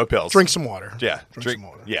no pills. Drink some water. Yeah. Drink some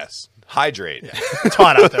water. Yes. Hydrate. Yeah. It's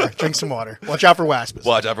hot out there. Drink some water. Watch out for wasps.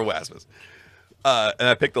 And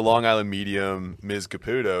I picked the Long Island medium, Ms.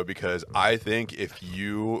 Caputo, because I think if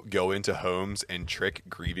you go into homes and trick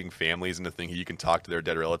grieving families into thinking you can talk to their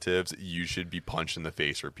dead relatives, you should be punched in the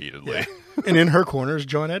face repeatedly. Yeah. And in her corner is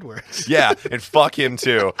John Edwards. Yeah, and fuck him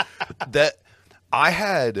too. That I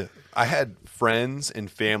had friends and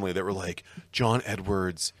family that were like, John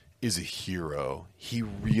Edwards is a hero. He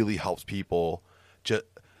really helps people.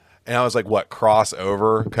 And I was like, what,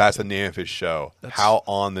 crossover? 'Cause that's the name of his show. How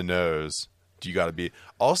on the nose do you got to be?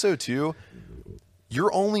 Also, too,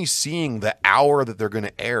 you're only seeing the hour that they're going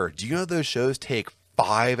to air. Do you know those shows take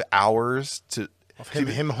 5 hours to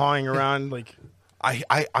him hawing around like?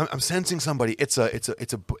 I'm sensing somebody. It's a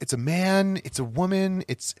man. It's a woman.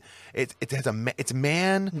 It's a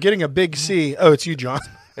man. I'm getting a big C. Oh, it's you, John.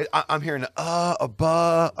 I'm hearing a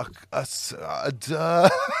buh, a duh.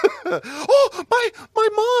 Oh, my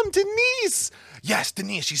mom, Denise. Yes,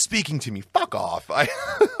 Denise. She's speaking to me. Fuck off. I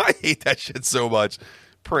hate that shit so much.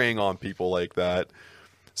 Preying on people like that.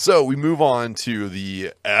 So we move on to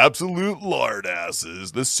the absolute lard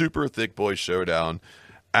asses, the super thick boy showdown.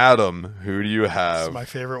 Adam, who do you have? It's my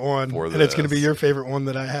favorite one, for and it's going to this? be your favorite one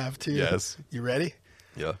that I have too. Yes. You ready?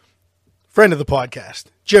 Yeah. Friend of the podcast,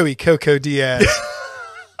 Joey Coco Diaz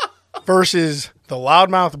versus the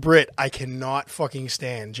loudmouth Brit I cannot fucking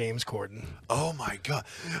stand, James Corden. Oh my god.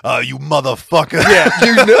 You motherfucker. Yeah,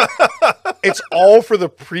 you know, it's all for the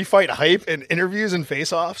pre-fight hype and interviews and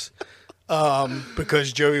face-offs.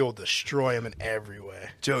 Because Joey will destroy him in every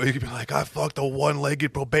way. Joey could be like, I fucked a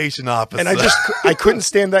one-legged probation officer. And I couldn't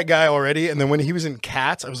stand that guy already. And then when he was in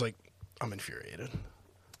Cats, I was like, I'm infuriated.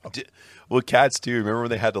 Well, Cats too. Remember when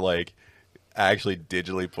they had to like actually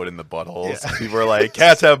digitally put in the buttholes? Yeah. People were like,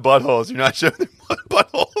 cats have buttholes. You're not showing them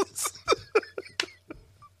buttholes.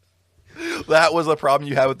 That was a problem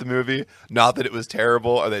you had with the movie. Not that it was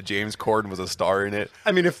terrible or that James Corden was a star in it.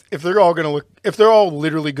 I mean, if they're all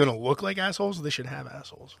literally gonna look like assholes, they should have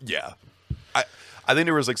assholes. Yeah. I think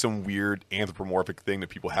there was like some weird anthropomorphic thing that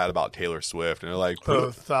people had about Taylor Swift, and they're like, Oh,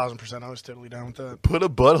 1,000%. I was totally down with that. put a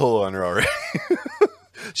butthole on her already.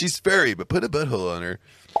 She's furry, but put a butthole on her.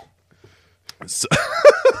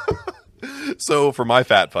 So for my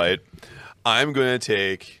fat fight, I'm going to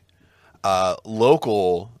take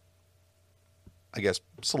local, I guess,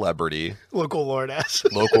 celebrity, Local lord ass.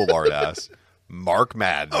 local lard ass, Mark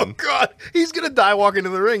Madden. Oh God, he's gonna die walking to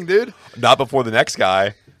the ring, dude. Not before the next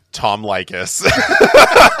guy, Tom Likas.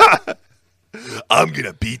 I'm going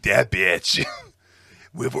to beat that bitch.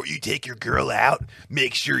 Before you take your girl out,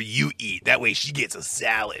 make sure you eat. That way she gets a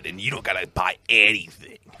salad and you don't got to buy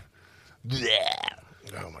anything. Blech.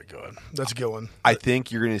 Oh my God, that's a good one. I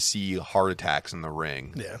think you're going to see heart attacks in the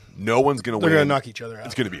ring. Yeah. No one's going to win. They're gonna knock each other out.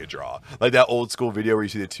 It's going to be a draw. Like that old school video where you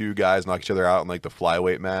see the two guys knock each other out in like the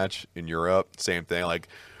flyweight match in Europe. Same thing. Like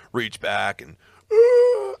reach back and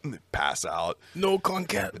they pass out. No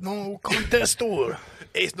contesto.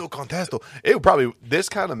 Ace no contesto. It would probably, this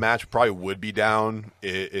kind of match probably would be down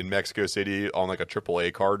in Mexico City on like a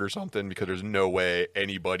AAA card or something, because there's no way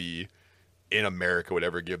anybody in America would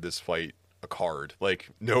ever give this fight a card. Like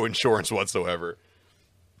no insurance whatsoever.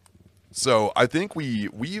 So I think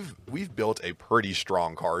we've built a pretty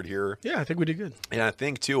strong card here. Yeah, I think we did good. And I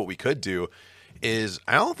think too what we could do is,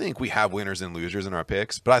 I don't think we have winners and losers in our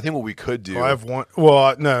picks, but I think what we could do. I have one.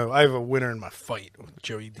 Well, no, I have a winner in my fight with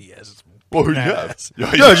Joey Diaz. It's Well, who do you ass.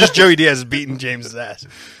 have? No, just Joey Diaz is beating James's ass.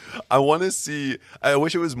 I want to see. I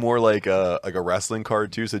wish it was more like a wrestling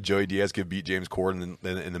card too, so Joey Diaz could beat James Corden, and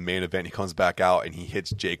then in the main event he comes back out and he hits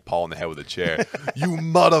Jake Paul in the head with a chair. You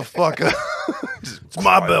motherfucker! It's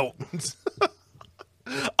my belt.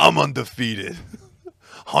 I'm undefeated.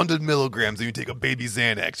 100 milligrams, and you take a baby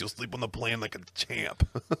Xanax. You'll sleep on the plane like a champ.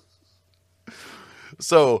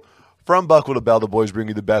 So, from Buckle to Bell, the boys bring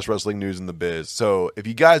you the best wrestling news in the biz. So, if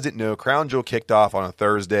you guys didn't know, Crown Jewel kicked off on a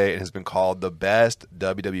Thursday and has been called the best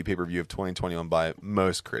WWE pay-per-view of 2021 by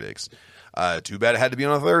most critics. Too bad it had to be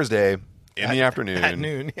on a Thursday in the afternoon. At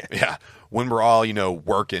noon. Yeah, when we're all,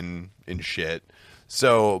 working and shit.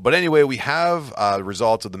 So, but anyway, we have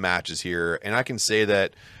results of the matches here, and I can say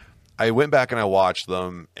that I went back and I watched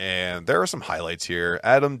them, and there are some highlights here.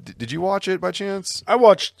 Adam, did you watch it by chance? I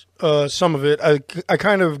watched some of it. I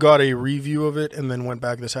kind of got a review of it and then went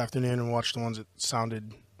back this afternoon and watched the ones that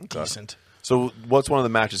sounded decent. So, what's one of the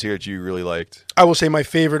matches here that you really liked? I will say my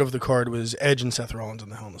favorite of the card was Edge and Seth Rollins in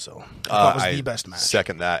the Hell in a Cell. That was the best match.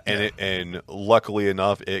 Second that, and and luckily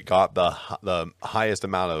enough, it got the highest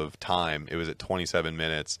amount of time. It was at 27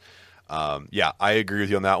 minutes. Yeah, I agree with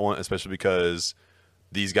you on that one, especially because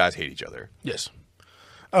these guys hate each other. Yes.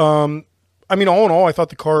 I mean, all in all, I thought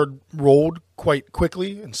the card rolled quite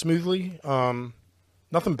quickly and smoothly.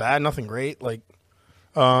 Nothing bad, nothing great. Like,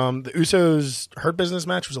 the Usos Hurt Business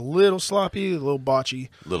match was a little sloppy, a little botchy.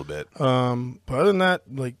 A little bit. But other than that,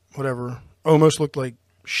 like, whatever. Almost looked like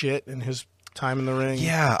shit in his time in the ring.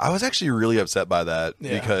 Yeah, I was actually really upset by that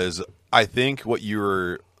because I think what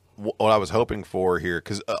I was hoping for here,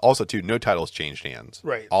 because also too, no titles changed hands.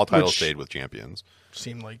 Right. All titles Which stayed with champions.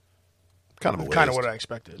 seemed like Kind of a waste. kind of what I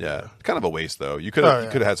expected. Yeah, kind of a waste though. You could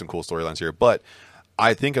have had some cool storylines here, but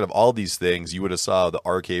I think out of all these things, you would have saw the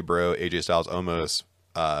RK Bro AJ Styles Omos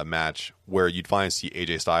match where you'd finally see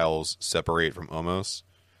AJ Styles separate from Omos.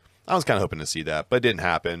 I was kind of hoping to see that, but it didn't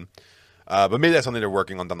happen. But maybe that's something they're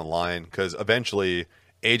working on down the line because eventually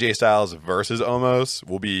AJ Styles versus Omos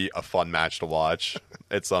will be a fun match to watch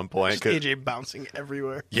at some point. Just AJ bouncing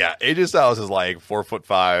everywhere. Yeah, AJ Styles is like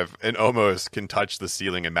 4'5", and Omos can touch the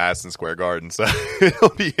ceiling in Madison Square Garden. So it'll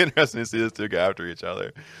be interesting to see those two go after each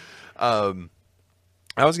other.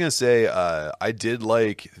 I was gonna say I did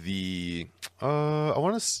like the I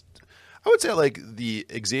would say like the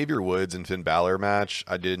Xavier Woods and Finn Balor match.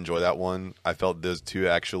 I did enjoy that one. I felt those two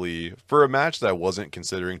actually, for a match that I wasn't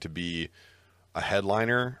considering to be a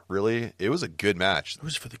headliner, really, it was a good match. It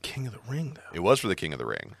was for the King of the Ring, though. It was for the King of the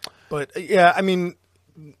Ring. But, yeah, I mean,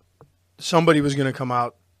 somebody was going to come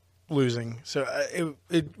out losing. So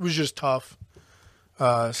it was just tough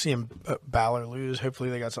seeing Balor lose. Hopefully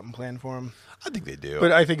they got something planned for him. I think they do.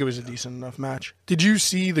 But I think it was a decent enough match. Did you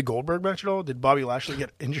see the Goldberg match at all? Did Bobby Lashley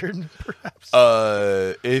get injured, perhaps?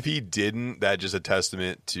 If he didn't, that's just a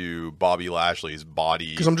testament to Bobby Lashley's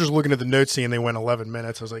body. Because I'm just looking at the notes, seeing they went 11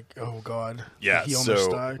 minutes. I was like, oh, God. Yeah, he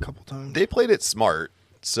almost died a couple times. They played it smart.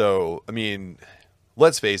 So, I mean,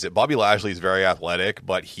 let's face it, Bobby Lashley's very athletic,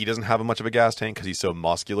 but he doesn't have much of a gas tank because he's so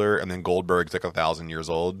muscular, and then Goldberg's like 1,000 years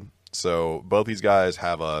old. So both these guys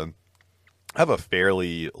have a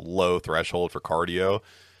fairly low threshold for cardio.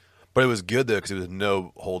 But it was good, though, because it was a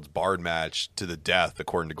no-holds-barred match to the death,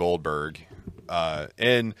 according to Goldberg.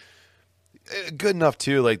 And good enough,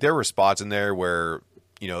 too. Like, there were spots in there where,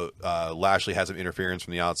 you know, Lashley had some interference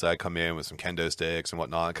from the outside, come in with some kendo sticks and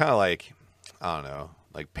whatnot. Kind of like, I don't know,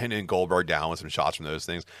 like pinning Goldberg down with some shots from those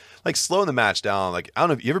things. Like, slowing the match down. Like, I don't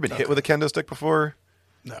know, have you ever been hit with a kendo stick before?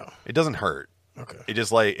 No. It doesn't hurt. Okay.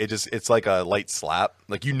 It's like a light slap.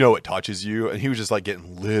 Like, you know, it touches you. And he was just like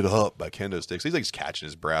getting lit up by kendo sticks. He's like just catching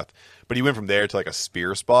his breath. But he went from there to like a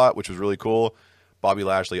spear spot, which was really cool. Bobby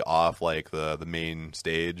Lashley off like the main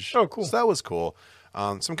stage. Oh, cool. So that was cool.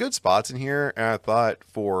 Some good spots in here. And I thought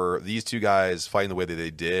for these two guys fighting the way that they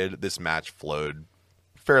did, this match flowed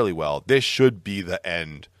fairly well. This should be the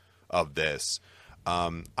end of this.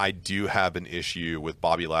 I do have an issue with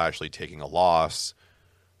Bobby Lashley taking a loss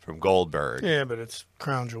from Goldberg. Yeah, but it's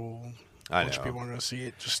Crown Jewel. I Bunch know. of people aren't going to see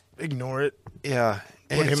it. Just ignore it. Yeah.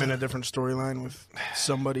 Put him in a different storyline with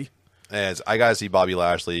somebody. As I gotta see Bobby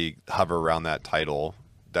Lashley hover around that title.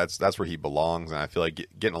 That's where he belongs, and I feel like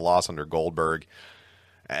getting a loss under Goldberg,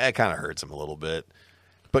 it kind of hurts him a little bit.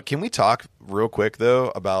 But can we talk real quick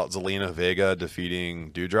though about Zelina Vega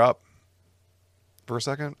defeating Doudrop for a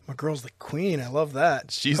second? My girl's the queen. I love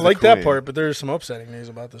that. She's I the like that queen. part, but there's some upsetting news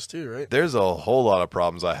about this too, right? There's a whole lot of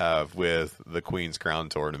problems I have with the Queen's Crown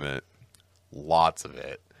tournament. Lots of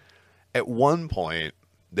it. At one point,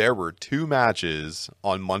 there were 2 matches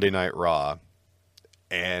on Monday Night Raw,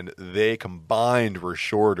 and they combined were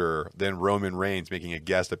shorter than Roman Reigns making a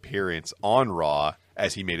guest appearance on Raw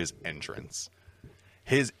as he made his entrance.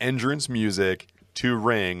 His entrance music to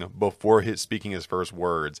ring before speaking his first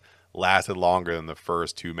words lasted longer than the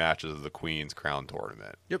first 2 matches of the Queen's Crown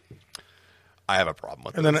tournament. Yep. I have a problem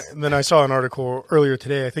with And this. then I saw an article earlier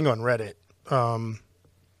today, I think on Reddit,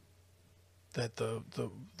 that the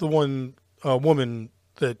one woman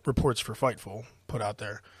that reports for Fightful put out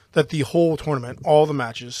there that the whole tournament, all the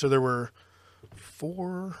matches, so there were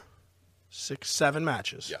 4, 6, 7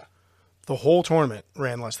 matches. Yeah. The whole tournament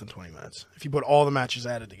ran less than 20 minutes. If you put all the matches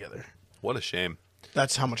added together. What a shame.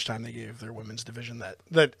 That's how much time they gave their women's division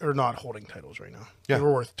that are not holding titles right now. Yeah. They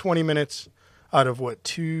were worth 20 minutes out of what,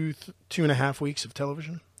 2.5 weeks of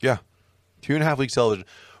television? Yeah. 2.5 weeks television.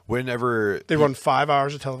 Whenever They run 5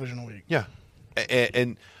 hours of television a week. Yeah.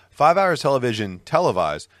 And 5 hours television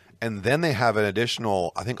televised. And then they have an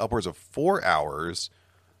additional, I think, upwards of 4 hours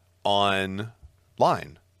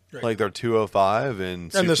online. Right. Like their 205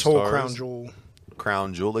 and And this whole Superstars,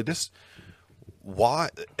 Crown Jewel. Like this. Why?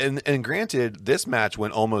 And granted, this match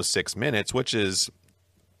went almost 6 minutes, which is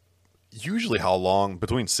usually how long,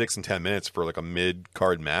 between 6 and 10 minutes for like a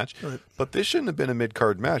mid-card match. Right. But this shouldn't have been a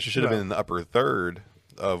mid-card match. It should have No. been in the upper third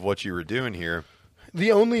of what you were doing here.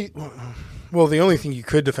 The only thing you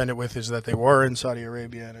could defend it with is that they were in Saudi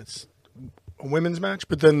Arabia and it's a women's match,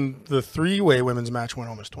 but then the 3-way women's match went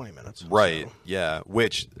almost 20 minutes. Right. So,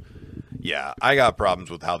 Yeah. I got problems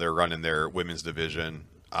with how they're running their women's division.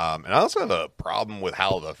 And I also have a problem with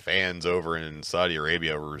how the fans over in Saudi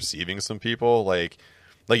Arabia were receiving some people. Like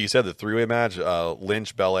you said, the 3-way match,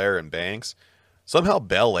 Lynch, Belair, and Banks. Somehow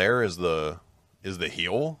Belair is the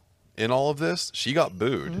heel in all of this. She got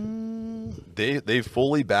booed. They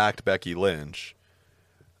fully backed Becky Lynch.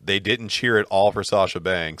 They didn't cheer at all for Sasha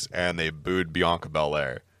Banks, and they booed Bianca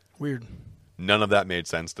Belair. weird. None of that made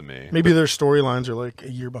sense to me. Maybe their storylines are like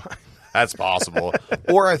a year behind. That's possible.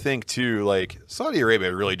 Or I think too, like Saudi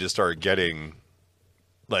Arabia really just started getting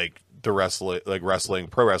like the wrestling,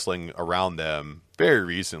 pro wrestling around them very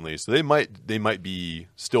recently, so they might be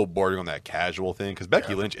still bordering on that casual thing because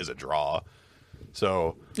Becky Lynch is a draw.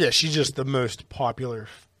 So yeah, she's just the most popular,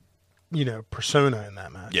 persona in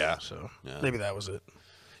that match. Yeah. So maybe that was it.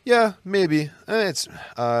 yeah, maybe. And it's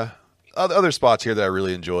other spots here that I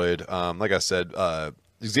really enjoyed. Like I said,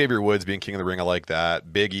 Xavier Woods being King of the Ring, I like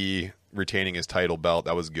that. Big E retaining his title belt,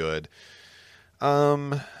 that was good.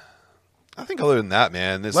 I think other than that,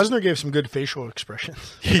 man, Lesnar gave some good facial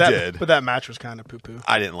expressions. He did. But that match was kind of poo-poo.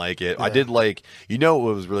 I didn't like it. Yeah. I did like, what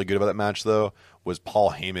was really good about that match though was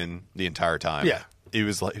Paul Heyman the entire time. Yeah. He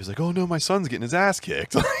was like, oh no, my son's getting his ass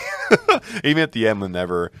kicked. Even at the end,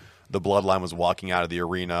 whenever the Bloodline was walking out of the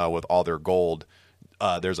arena with all their gold,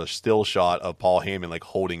 there's a still shot of Paul Heyman like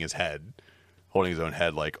holding his own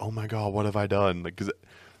head, like, oh my god, what have I done? Like,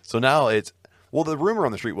 so now the rumor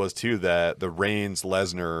on the street was too that the Reigns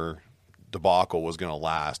Lesnar debacle was going to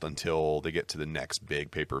last until they get to the next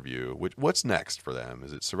big pay-per-view. What's next for them?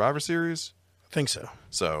 Is it Survivor Series? I think so.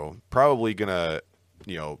 So probably gonna,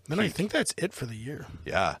 I think that's it for the year.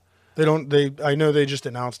 yeah, I know they just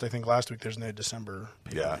announced, I think last week, there's no December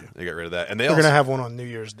pay-per-view. they got rid of that, and They're going to have one on New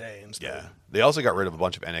Year's Day instead. yeah, they also got rid of a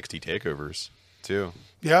bunch of NXT takeovers too.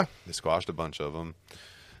 Yeah. They squashed a bunch of them.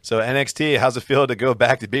 So NXT, how's it feel to go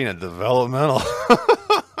back to being a developmental?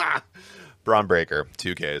 Braun Breaker,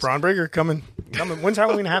 2Ks. Braun Breaker coming. When's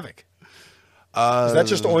Halloween Havoc? Is that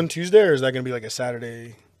just on Tuesday, or is that going to be like a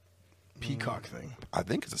Saturday Peacock thing? I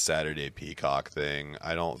think it's a Saturday Peacock thing.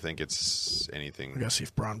 I don't think it's anything. We got to see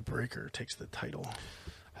if Braun Breaker takes the title.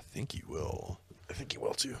 I think he will. I think he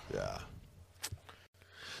will too. Yeah.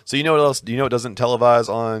 So you know what else? Do you know what doesn't televise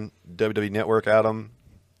on WWE Network, Adam?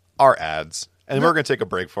 Our ads. And we're going to take a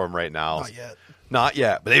break for them right now. Not yet. Not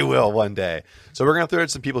yet, but they will one day. So we're going to throw out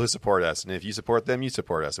some people who support us. And if you support them, you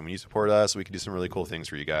support us. And when you support us, we can do some really cool things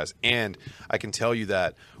for you guys. And I can tell you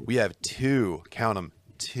that we have two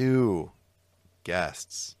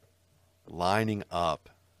guests lining up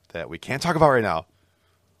that we can't talk about right now.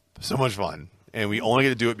 So much fun. And we only get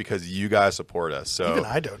to do it because you guys support us. So Even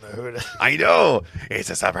I don't know who it is. I know. It's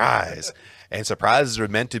a surprise. And surprises are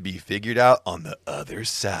meant to be figured out on the other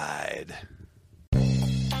side.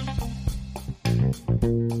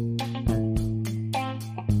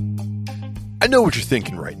 I know what you're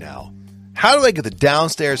thinking right now. How do I get the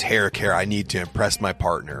downstairs hair care I need to impress my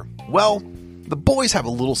partner? Well, the boys have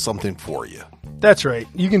a little something for you. That's right.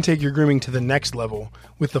 You can take your grooming to the next level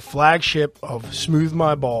with the flagship of Smooth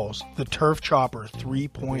My Balls, the Turf Chopper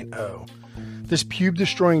 3.0. This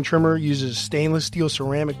pube-destroying trimmer uses stainless steel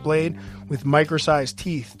ceramic blade with micro-sized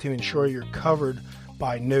teeth to ensure you're covered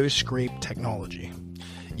by no-scrape technology.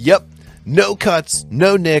 Yep. No cuts,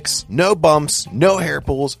 no nicks, no bumps, no hair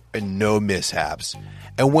pulls, and no mishaps.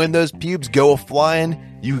 And when those pubes go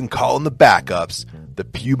a-flying, you can call in the backups, the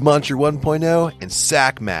Pube Muncher 1.0 and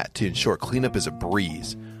Sack Mat to ensure cleanup is a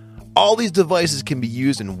breeze. All these devices can be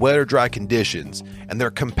used in wet or dry conditions, and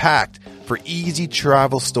they're compact for easy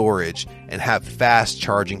travel storage and have fast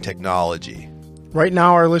charging technology. Right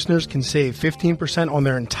now, our listeners can save 15% on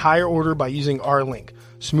their entire order by using our link,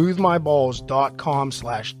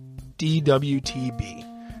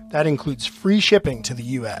 smoothmyballs.com/DWTB. That includes free shipping to the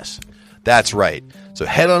U.S. That's right. So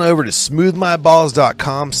head on over to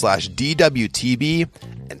smoothmyballs.com/DWTB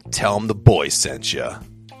and tell them the boys sent you.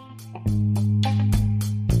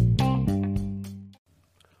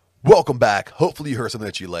 Welcome back. Hopefully you heard something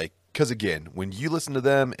that you like. Because again, when you listen to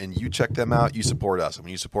them and you check them out, you support us. And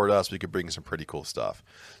when you support us, we can bring some pretty cool stuff.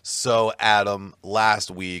 So, Adam, last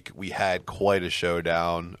week we had quite a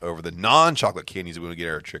showdown over the non-chocolate candies we want to get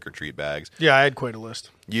our trick-or-treat bags. Yeah, I had quite a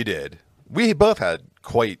list. You did. We both had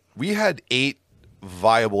we had 8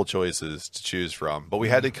 viable choices to choose from, but we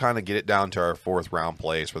had to kind of get it down to our 4th round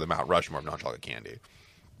place for the Mount Rushmore of non-chocolate candy.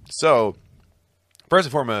 So, first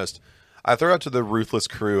and foremost, I throw out to the ruthless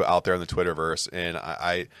crew out there in the Twitterverse, and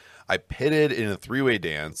I pitted in a 3-way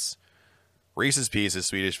dance Reese's Pieces,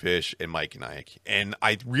 Swedish Fish, and Mike and Ike. And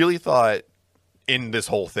I really thought in this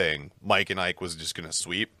whole thing, Mike and Ike was just going to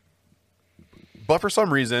sweep. But for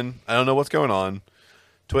some reason, I don't know what's going on,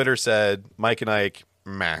 Twitter said, Mike and Ike,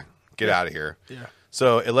 meh, get out of here. Yeah.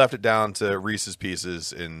 So it left it down to Reese's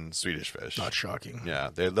Pieces and Swedish Fish. Not shocking.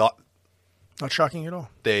 Yeah. Not shocking at all.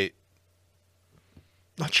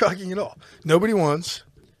 Not shocking at all. Nobody wants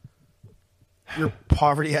your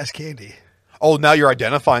poverty-ass candy. Oh, now you're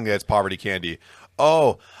identifying that it's poverty candy.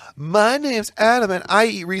 Oh, my name's Adam, and I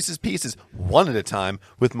eat Reese's Pieces one at a time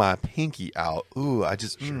with my pinky out. Ooh, I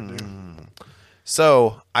just...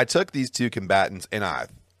 So I took these two combatants, and I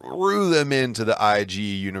threw them into the IG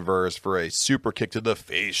universe for a super kick to the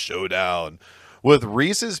face showdown. With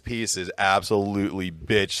Reese's Pieces absolutely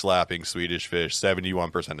bitch slapping Swedish Fish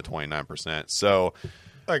 71% to 29%. So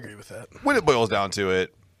I agree with that. when it boils down to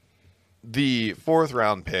it, the fourth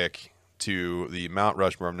round pick to the Mount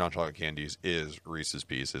Rushmore of non-chocolate candies is Reese's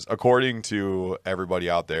Pieces, according to everybody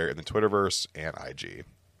out there in the Twitterverse and IG.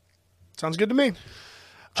 Sounds good to me.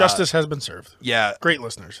 Justice has been served. Yeah, Great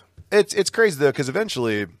listeners. it's crazy though, because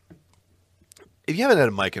eventually, if you haven't had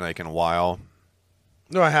a Mike and Ike in a while,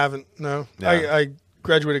 No, I haven't. No. Yeah. I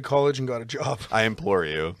graduated college and got a job. I implore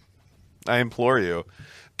you,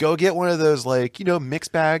 go get one of those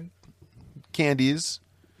mixed bag candies.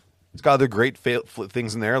 It's got other great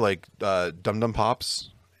things in there like Dum Dum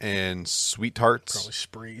Pops and Sweet Tarts. Probably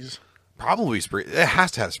Sprees. Probably Spree. It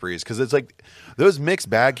has to have Sprees because it's like those mixed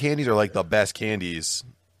bag candies are like the best candies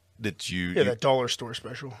that Yeah, that dollar store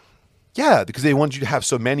special. Yeah, because they want you to have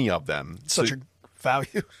so many of them. Such a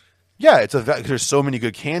value. Yeah, there's so many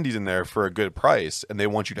good candies in there for a good price, and they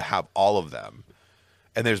want you to have all of them.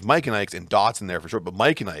 And there's Mike and Ike's and Dots in there for sure, but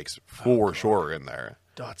Mike and Ike's for sure are in there.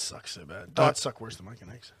 Dots suck so bad. Dots suck worse than Mike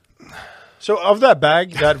and Ike's. So of that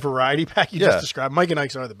bag, that variety pack you Yeah. just described, Mike and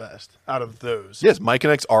Ike's are the best out of those. Yes, Mike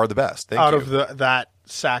and Ike's are the best. Thank out you. of that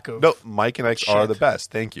sack of No, Mike and Ike's are Shit. the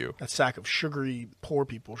best. Thank you. that sack of sugary poor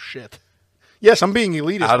people shit. Yes, I'm being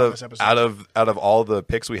elitist Out on this episode. of all the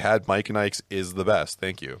picks we had, Mike and Ike's is the best.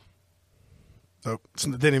 Thank you. So it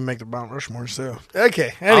didn't even make the Mount Rushmore. So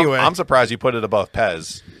okay. Anyway, I'm surprised you put it above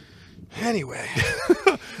Pez. anyway,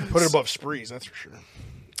 put it above Sprees. That's for sure.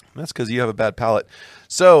 That's because you have a bad palate.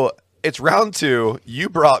 So it's round 2. You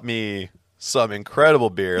brought me some incredible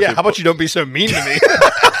beers. Yeah. How about you don't be so mean to me?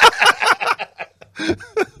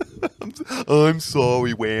 I'm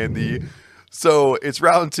sorry, Wendy. So it's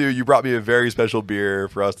round 2. You brought me a very special beer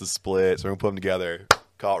for us to split. So we're going to put them together.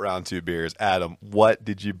 Call it round 2 beers. Adam, what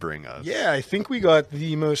did you bring us? Yeah, I think we got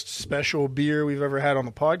the most special beer we've ever had on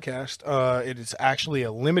the podcast. It is actually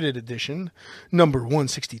a limited edition, number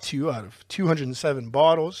 162 out of 207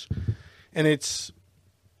 bottles. And it's,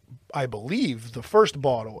 I believe, the first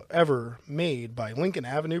bottle ever made by Lincoln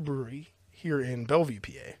Avenue Brewery here in Bellevue,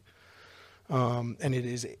 PA. And it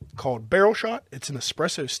is called Barrel Shot. It's an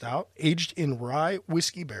espresso stout aged in rye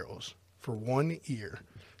whiskey barrels for 1 year.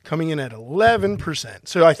 Coming in at 11%.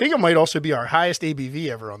 So I think it might also be our highest ABV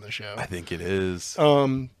ever on the show. I think it is.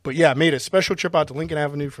 But yeah, made a special trip out to Lincoln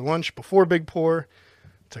Avenue for lunch before Big Pour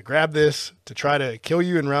to grab this to try to kill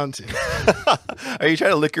you in round 2. Are you trying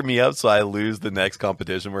to liquor me up so I lose the next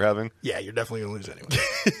competition we're having? Yeah, you're definitely going to lose anyway.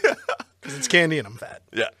 Because it's candy and I'm fat.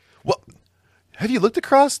 Yeah. Well, have you looked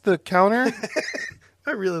across the counter?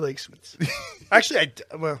 I really like sweets. Actually,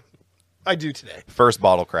 I do today. First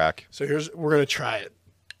bottle crack. So we're going to try it.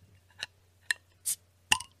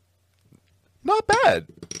 Not bad.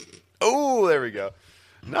 Oh, there we go.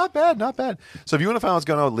 Not bad, not bad. So if you want to find out what's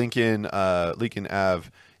going on with Lincoln Ave,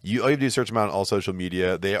 all you have to do is search them out on all social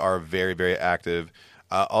media. They are very, very active.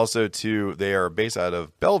 Also, too, they are based out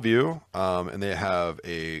of Bellevue, and they have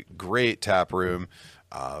a great tap room.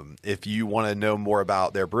 If you want to know more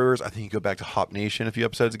about their brewers, I think you go back to Hop Nation a few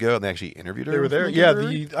episodes ago, and they actually interviewed her. They were there. from Lincoln Yeah,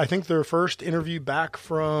 Brewery. I think their first interview back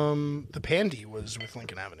from the Pandy was with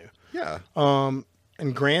Lincoln Avenue. Yeah.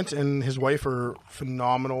 And Grant and his wife are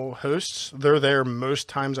phenomenal hosts. They're there most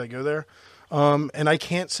times I go there. And I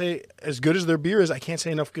can't say, as good as their beer is, I can't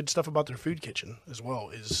say enough good stuff about their food kitchen as well.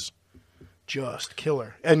 Is just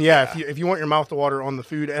killer. And yeah, if you want your mouth to water on the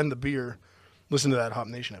food and the beer, listen to that Hop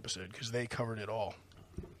Nation episode because they covered it all.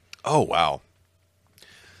 Oh, wow.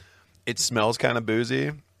 It smells kind of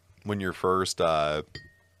boozy when you're first putting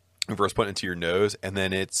it into your nose, and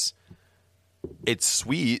then it's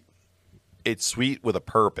sweet. It's sweet with a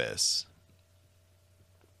purpose.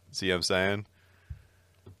 See what I'm saying?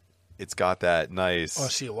 It's got that nice. Oh, I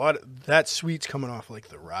see a lot of that sweet's coming off like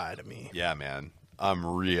the rye to me. Yeah, man. I'm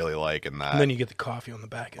really liking that. And then you get the coffee on the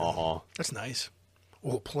back end. Uh-huh. That's nice.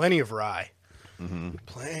 Oh, plenty of rye. Mm-hmm.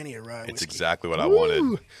 Plenty of rye. It's whiskey. exactly what I wanted.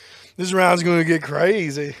 Woo! This round's going to get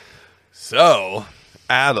crazy. So,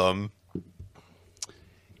 Adam,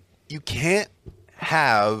 you can't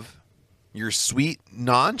have your sweet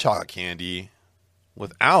non-chocolate candy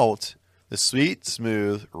without the sweet,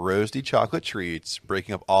 smooth, roasty chocolate treats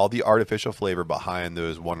breaking up all the artificial flavor behind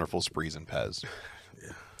those wonderful Sprees and Pez.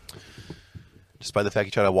 Yeah. Despite the fact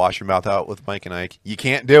you try to wash your mouth out with Mike and Ike, you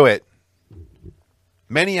can't do it.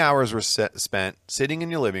 Many hours were spent sitting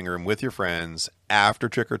in your living room with your friends after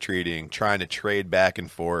trick-or-treating, trying to trade back and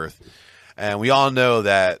forth. And we all know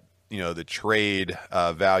that, the trade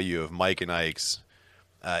value of Mike and Ike's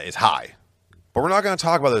is high. But we're not going to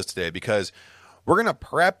talk about those today because we're going to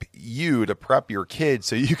prep you to prep your kids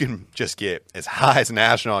so you can just get as high as an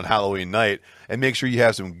astronaut on Halloween night and make sure you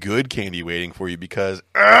have some good candy waiting for you because,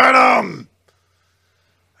 Adam,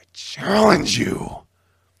 I challenge you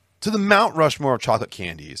to the Mount Rushmore of chocolate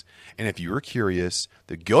candies. And if you were curious,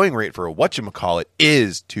 the going rate for a whatchamacallit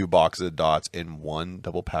is 2 boxes of Dots and 1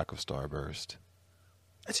 double pack of Starburst.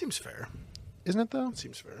 That seems fair. Isn't it, though? That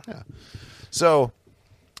seems fair. Yeah. So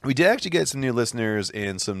we did actually get some new listeners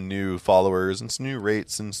and some new followers and some new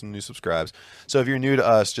rates and some new subscribes. So if you're new to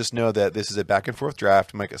us, just know that this is a back and forth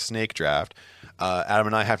draft, like a snake draft. Adam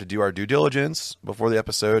and I have to do our due diligence before the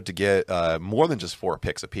episode to get more than just 4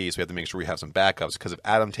 picks apiece. We have to make sure we have some backups because if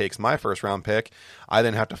Adam takes my first round pick, I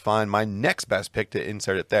then have to find my next best pick to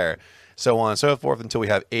insert it there. So on and so forth until we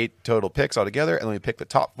have 8 total picks altogether, and then we pick the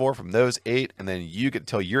top 4 from those 8, and then you get to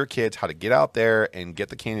tell your kids how to get out there and get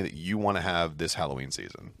the candy that you want to have this Halloween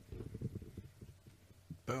season.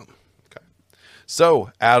 Boom. Okay.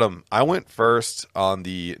 So, Adam, I went first on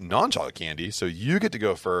the non-chocolate candy, so you get to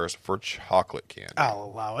go first for chocolate candy. I'll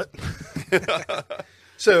allow it.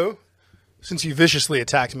 So, since you viciously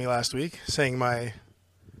attacked me last week, saying my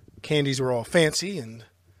candies were all fancy and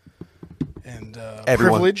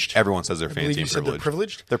privileged. Everyone says they're I fancy believe you and said they're privileged.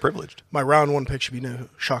 privileged. They're privileged. My round 1 pick should be no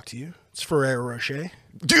shock to you. It's Ferrero Rocher.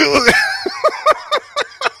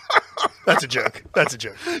 That's a joke. That's a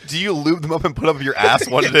joke. Do you lube them up and put them up your ass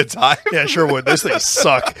one at a time? Yeah, sure would. Those things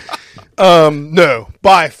suck. No,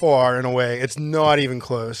 by far and away, it's not even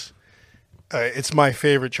close. It's my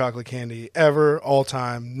favorite chocolate candy ever, all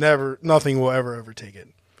time. Nothing will ever overtake it.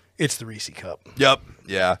 It's the Reese Cup. Yep.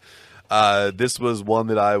 Yeah. This was one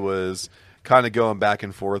that I was kind of going back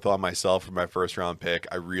and forth on myself for my first round pick.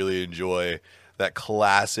 I really enjoy that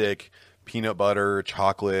classic peanut butter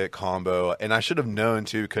chocolate combo. And I should have known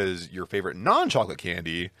too, because your favorite non-chocolate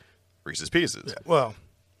candy, Reese's Pieces. Yeah, well,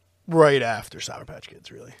 right after Sour Patch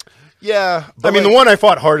Kids, really. Yeah. I mean, the one I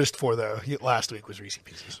fought hardest for, though, last week was Reese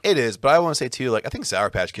Pieces. It is, but I want to say too, like, I think Sour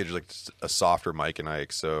Patch Kids are like a softer Mike and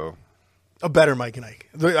Ike, so. A better Mike and Ike.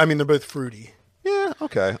 I mean, they're both fruity. Yeah,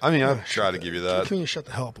 okay. I mean, I'll try to give you that. Can you shut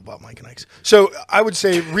the hell up about Mike and Ike's? So I would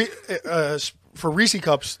say for Reese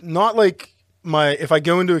Cups, not like if I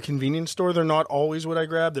go into a convenience store, they're not always what I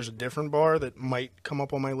grab. There's a different bar that might come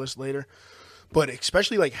up on my list later. But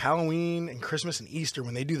especially like Halloween and Christmas and Easter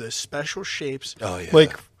when they do those special shapes. Oh, yeah.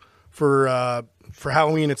 Like for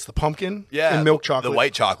Halloween, it's the pumpkin and milk chocolate. The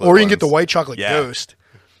white chocolate Or you can get ones. the white chocolate ghost.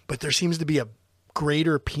 But there seems to be a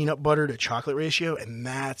greater peanut butter to chocolate ratio, and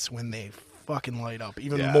that's when they fucking light up,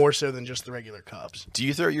 even more so than just the regular cups. Do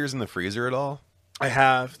you throw yours in the freezer at all? I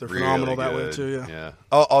have. They're Really phenomenal that way good. too, Yeah.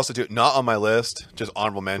 Oh, also, too, not on my list, just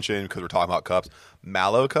honorable mention because we're talking about cups.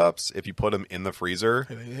 Mallow cups, if you put them in the freezer.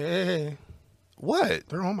 Hey, What?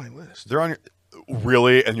 they're on my list. They're on your.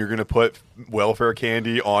 Really? And you're going to put welfare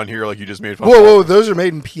candy on here like you just made fun Whoa, those are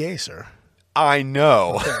made in PA, sir. I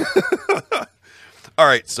know. All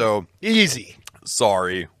right, so Easy.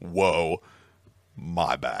 sorry. Whoa.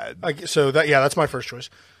 My bad. That's my first choice.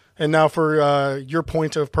 And now for your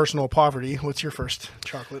point of personal poverty, what's your first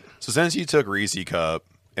chocolate? So since you took Reese Cup,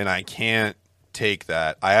 and I can't take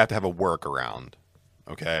that, I have to have a workaround.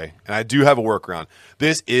 Okay? And I do have a workaround.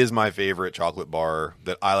 This is my favorite chocolate bar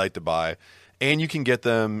that I like to buy. And you can get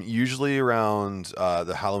them usually around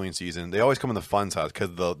the Halloween season. They always come in the fun size because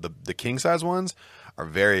the king size ones are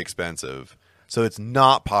very expensive. So it's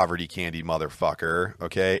not poverty candy, motherfucker.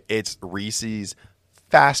 Okay? It's Reese's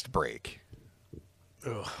Fast Break.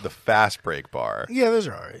 Ugh. The Fast Break bar. Yeah, those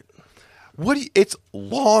are all right. It's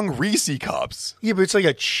long Reese cups. Yeah, but it's like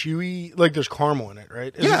a chewy, like there's caramel in it,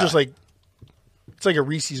 right? Is Yeah. it just like, it's like a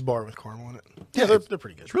Reese's bar with caramel in it. Yeah, they're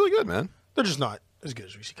pretty good. It's really good, man. They're just not as good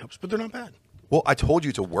as Reese Cups, but they're not bad. Well, I told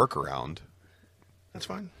you to work around. That's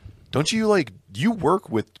fine. Don't you you work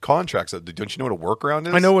with contracts? Don't you know what a workaround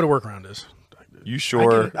is? I know what a workaround is. You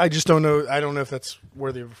sure? I just don't know. I don't know if that's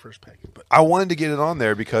worthy of a first pick. But I wanted to get it on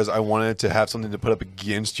there because I wanted to have something to put up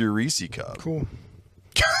against your Reese cup. cool.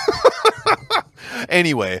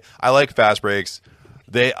 Anyway, I like Fast Breaks.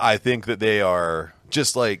 I think that they are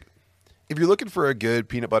just like, if you're looking for a good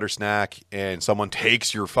peanut butter snack and someone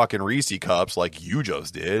takes your fucking Reese cups like you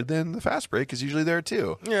just did, then the Fast Break is usually there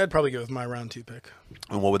too. Yeah, I'd probably go with my round 2 pick.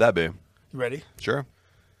 And what would that be? You ready? Sure.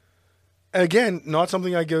 Again, not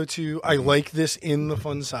something I go to. I like this in the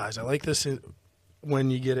fun size. I like this when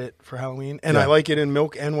you get it for Halloween, and Yeah. I like it in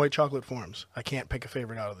milk and white chocolate forms. I can't pick a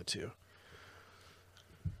favorite out of the two.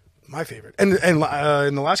 My favorite, and in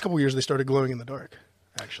the last couple of years, they started glowing in the dark.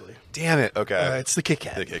 Actually, Damn it. Okay. it's the Kit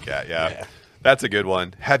Kat. The Kit Kat, yeah. That's a good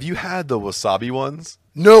one. Have you had the wasabi ones?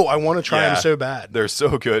 No, I want to try Yeah. them so bad. They're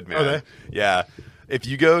so good, man. Are they? Yeah. If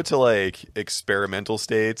you go to like experimental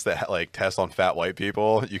states that like test on fat white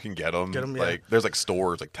people, you can get them. Get 'em, yeah. Like there's like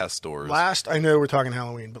stores, like test stores. I know we're talking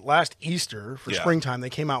Halloween, but last Easter for Yeah. springtime, they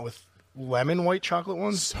came out with lemon white chocolate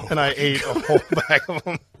ones, and I ate a whole bag of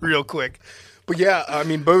them real quick. But yeah, I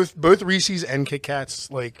mean, both Reese's and Kit Kats,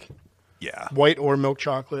 like Yeah. white or milk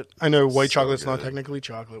chocolate. I know white So chocolate's not good. technically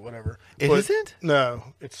chocolate, whatever. It But isn't? No,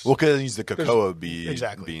 it's Well, because use the cocoa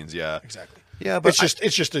Exactly. beans. Yeah. exactly. Yeah, but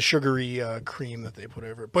It's just a sugary cream that they put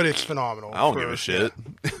over it, but it's phenomenal. I don't give a shit.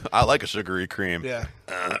 I like a sugary cream. Yeah,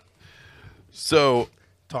 So,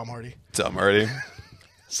 Tom Hardy. what's up, Marty?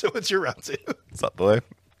 So what's your round two? What's up, boy?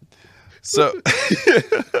 So,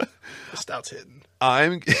 The stout's hidden.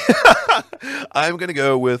 I'm I'm gonna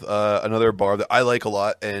go with another bar that I like a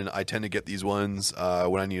lot, and I tend to get these ones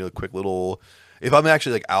when I need a quick little. If I'm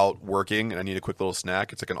actually like out working and I need a quick little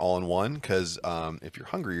snack, it's like an all-in-one. Because if you're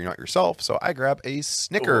hungry, you're not yourself. So I grab a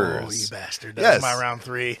Snickers. Oh, you bastard! Yes. That's my round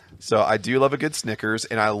three. So I do love a good Snickers,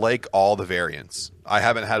 and I like all the variants. I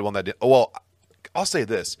haven't had one that did. Well, I'll say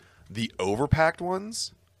this: the overpacked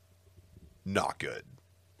ones, not good,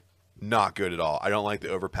 not good at all. I don't like the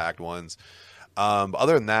overpacked ones. But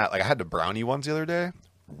other than that, like I had the brownie ones the other day,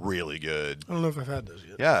 really good. I don't know if I've had those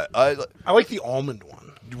yet. Yeah, I like the almond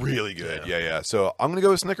one. really good. Yeah. So I'm gonna go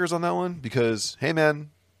with Snickers on that one because, hey man,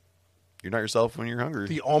 you're not yourself when you're hungry.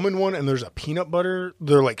 The almond one, and there's a peanut butter.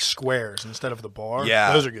 They're like squares instead of the bar.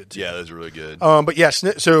 Yeah, those are good too. Yeah, those are really good. But yeah,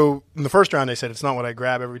 so in the first round, I said it's not what I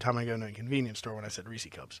grab every time I go to a convenience store. When I said Reese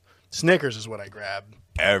Cups, Snickers is what I grab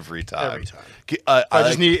Every time. every time. I I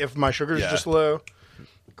just like- need if my sugar's Yeah. just low,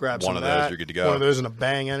 grab One some of of those, that, you're good to go. One of those and a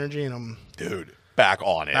Bang Energy, and I'm dude, back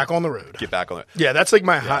on it. back on the road. Get back on it. Yeah, that's like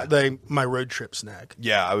my road trip snack.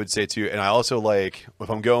 Yeah, I would say too. And I also like if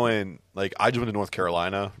I'm going like I just went to North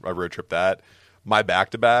Carolina, I road trip that. My back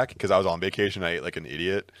to back because I was on vacation, I ate like an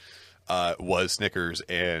idiot. Was Snickers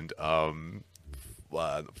and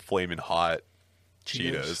flaming hot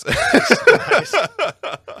Cheetos. Nice.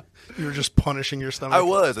 You were just punishing your stomach. I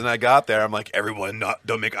was, and I got there. I'm like, everyone,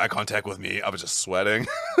 don't make eye contact with me. I was just sweating.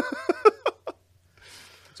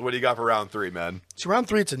 So what do you got for round three, man? So round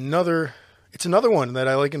three, it's another one that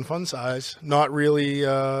I like in fun size. Not really,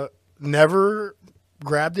 never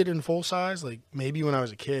grabbed it in full size. Like maybe when I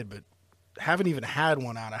was a kid, but haven't even had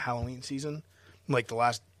one out of Halloween season in like the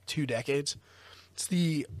last 2 decades. It's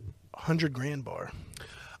the 100 grand bar.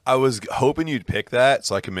 I was hoping you'd pick that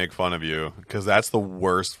so I can make fun of you because that's the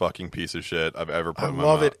worst fucking piece of shit I've ever put I in my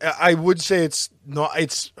love mouth. it. I would say it's not.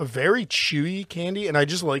 It's a very chewy candy, and I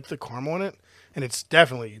just like the caramel in it. And it's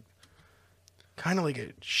definitely kind of like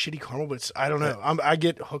a shitty caramel, but I don't know. I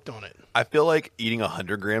get hooked on it. I feel like eating a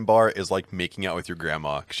 100-gram bar is like making out with your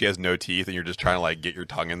grandma. She has no teeth, and you're just trying to like get your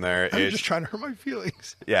tongue in there. I'm just trying to hurt my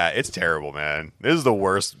feelings. Yeah, it's terrible, man. This is the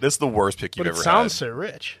worst. This is the worst pick you've But it ever sounds had. so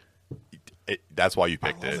rich. That's why you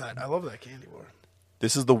picked I it. love that. I love that candy bar.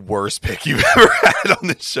 This is the worst pick you've ever had on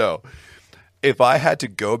this show. If I had to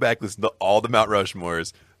go back listen to all the Mount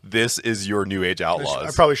Rushmores, this is your New Age Outlaws.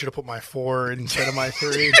 I probably should have put my 4 instead of my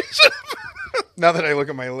 3. Now that I look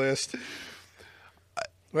at my list.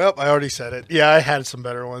 Well, I already said it. Yeah, I had some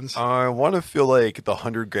better ones. I want to feel like the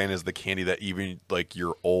 100 grand is the candy that even like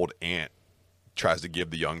your old aunt tries to give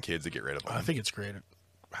the young kids to get rid of them. I think it's great at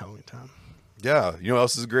Halloween time. Yeah, you know what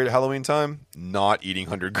else is great at Halloween time? Not eating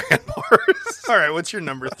 100 grand bars. All right, what's your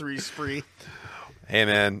number 3 spree? Hey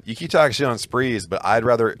man, you keep talking shit on sprees, but I'd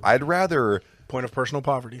rather Point of personal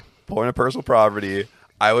poverty. point of personal poverty.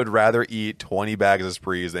 I would rather eat 20 bags of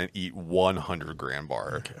sprees than eat 100 grand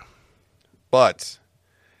bar. Okay. But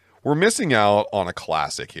we're missing out on a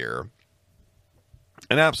classic here.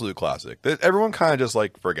 An absolute classic that everyone kind of just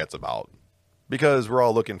like forgets about because we're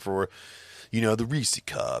all looking for, you know, the Reese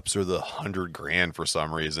Cups or the 100 grand for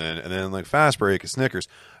some reason. And then like Fast Break and Snickers.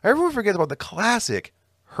 Everyone forgets about the classic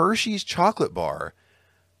Hershey's chocolate bar.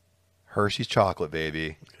 Hershey's chocolate,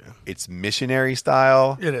 baby. Okay. It's missionary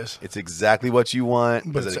style. It is. It's exactly what you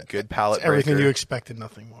want. But it's a good palate It's everything breaker. you expected,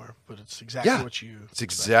 nothing more. But it's exactly Yeah. what you It's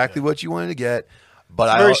exactly what you wanted to get. But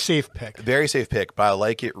It's a very safe pick. Very safe pick, but I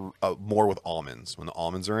like it more with almonds. When the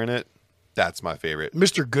almonds are in it, that's my favorite.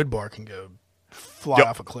 Mr. Goodbar can go fly Yep.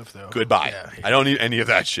 off a cliff, though. Goodbye. Yeah. I don't need any of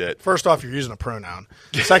that shit. First off, you're using a pronoun.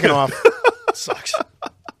 Second off, it sucks.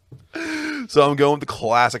 So I'm going with the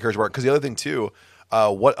classic Hershey bar. Because the other thing, too,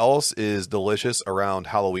 what else is delicious around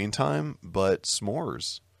Halloween time but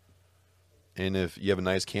s'mores? And if you have a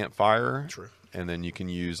nice campfire, True. and then you can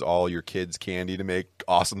use all your kids' candy to make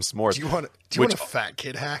awesome s'mores. Do you want a fat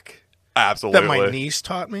kid hack Absolutely. that my niece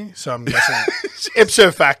taught me? So I'm guessing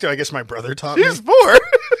ipso facto, I guess my brother taught me. She's 4.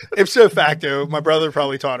 Ipso facto, my brother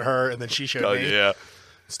probably taught her, and then she showed Oh, me. yeah.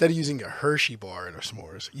 Instead of using a Hershey bar in a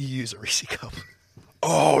s'mores, you use a Reese cup.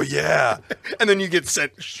 Oh yeah. And then you get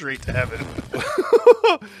sent straight to heaven.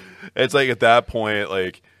 It's like at that point,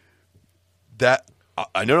 like that.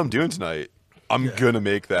 I know what I'm doing tonight. I'm gonna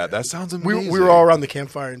make that. That sounds amazing. We were all around the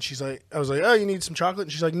campfire, and she's like, I was like, oh, you need some chocolate?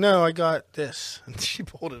 And she's like, no, I got this. And she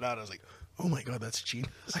pulled it out. I was like, oh my God, that's genius.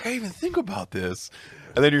 Like, I even think about this.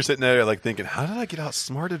 And then you're sitting there like thinking, how did I get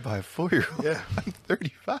outsmarted by a 4-year-old? Yeah. I'm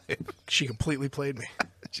 35. She completely played me.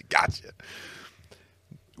 She got you.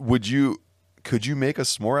 Could you make a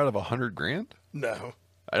s'more out of $100,000? No.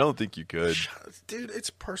 I don't think you could. Dude, it's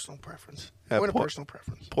personal preference. Yeah, Point of personal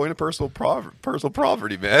preference. Point of personal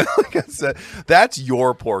property, man. Like I said, that's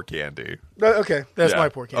your poor candy. Okay, that's Yeah. my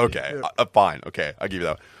poor candy. Okay, Yeah. fine. Okay, I'll give you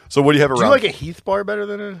that. So what do you have around? Do you like a Heath bar better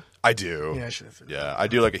than a... I do. Yeah, I should have said Yeah, I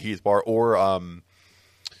do like a Heath bar, or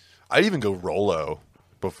I'd even go Rolo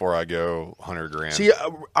before I go $100,000. See,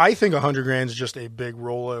 I think $100,000 is just a big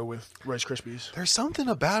Rolo with Rice Krispies. There's something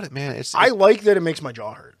about it, man. I like that it makes my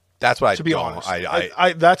jaw hurt. That's what To be honest,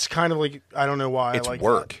 I that's kind of like, I don't know why It's I like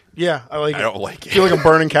work. that. Yeah, I like it. I don't like I feel it. like I'm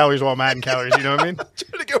burning calories while I'm adding calories. You know what I mean?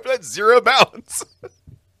 Trying to go for that 0 bounce.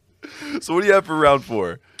 So what do you have for round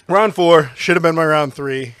 4? Round 4 should have been my round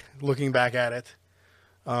 3. Looking back at it,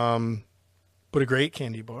 but a great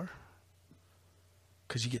candy bar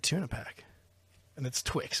because you get 2 in a pack, and it's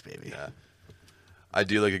Twix, baby. Yeah. I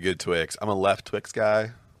do like a good Twix. I'm a left Twix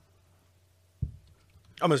guy.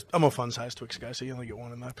 I'm a fun size Twix guy, so you only get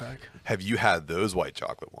 1 in that pack. Have you had those white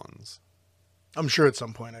chocolate ones? I'm sure at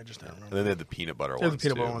some point. I just don't And remember. then they have the peanut butter They have ones. the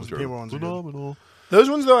peanut butter too, ones. which The are peanut butter ones are good. phenomenal. Those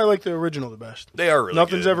ones though, I like the original the best. They are really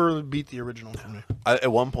Nothing's good. ever beat the original for me.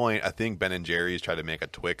 At one point, I think Ben and Jerry's tried to make a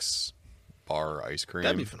Twix bar ice cream.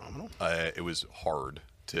 That'd be phenomenal. It was hard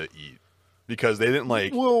to eat because they didn't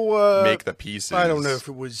Well, make the pieces. I don't know if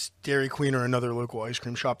it was Dairy Queen or another local ice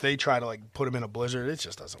cream shop. They try to like put them in a blizzard. It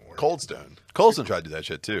just doesn't work. Cold Stone tried to do that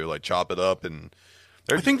shit too, like chop it up and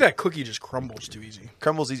I think that cookie just crumbles too easy.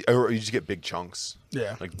 crumbles easy, or you just get big chunks.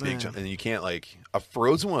 Yeah. Like big Yeah. chunks, and you can't like a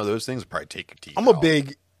frozen one of those things would probably take your teeth. I'm a out.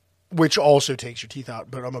 big, which also takes your teeth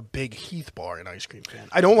out, but I'm a big Heath bar and ice cream fan.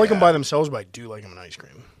 I don't like them by themselves, but I do like them in ice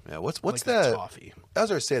cream. Yeah, what's Like that? toffee?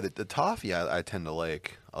 As I was say that the toffee I tend to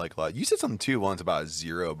like. I like a lot. You said something too once about a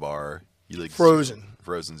 0 bar. You like Frozen.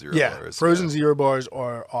 frozen 0 Yeah, bars. frozen 0 bars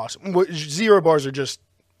are awesome. 0 bars are just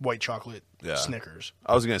white chocolate Snickers.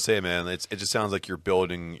 I was gonna say, man, it just sounds like you're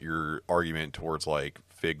building your argument towards like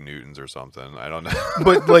Fig Newtons or something. I don't know,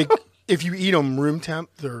 But like, if you eat them room temp,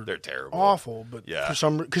 they're terrible. awful. But Yeah. for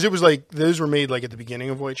some, because it was like those were made like at the beginning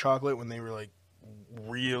of white chocolate when they were like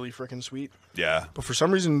really freaking sweet. Yeah. But for some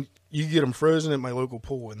reason, you get them frozen at my local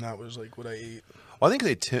pool, and that was like what I ate. Well, I think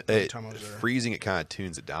time I was there. freezing it kind of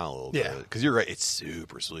tunes it down a little Yeah. bit. Because you're right, it's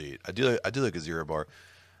super sweet. I do like a 0 bar.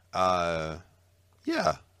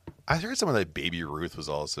 Yeah, I heard someone like Baby Ruth was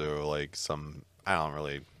also like some. I don't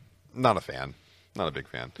really, not a fan, not a big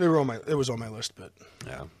fan. They were on my. It was on my list, but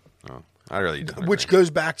Yeah, no, I really don't. which goes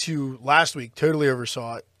back to last week. Totally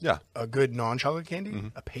oversaw it. Yeah, A good non-chocolate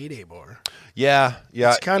candy, a Payday bar. yeah.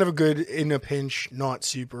 It's kind of a good in a pinch, not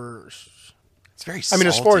super. It's very. I mean,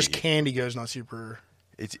 as far as salty. candy goes, not super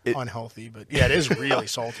it unhealthy, but yeah, it is really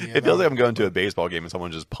salty. it feels like I'm going to a baseball game and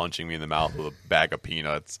someone's just punching me in the mouth with a bag of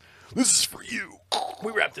peanuts. This is for you.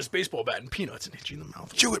 we wrap this baseball bat in peanuts and hit you in the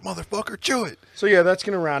mouth. Chew it, motherfucker. Chew it. So yeah, that's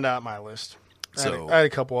gonna round out my list. So- I had a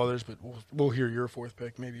couple others, but we'll hear your 4th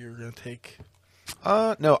pick. Maybe you're gonna take.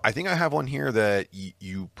 No, I think I have one here that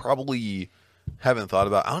you probably haven't thought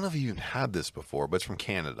about. I don't know if you even had this before, but it's from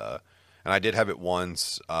Canada, and I did have it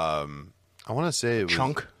once. I want to say it was,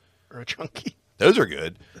 Chunk or a chunky. Those are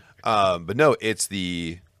good, but no, it's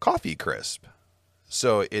the coffee crisp.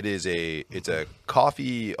 So it's a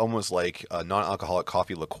coffee, almost like a non-alcoholic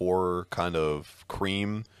coffee liqueur kind of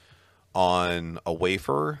cream on a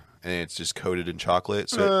wafer, and it's just coated in chocolate.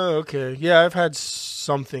 So Okay. Yeah, I've had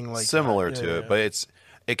something like similar that. to Yeah, it, but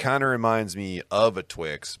it kind of reminds me of a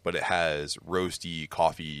Twix, but it has roasty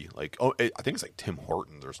coffee. Like I think it's like Tim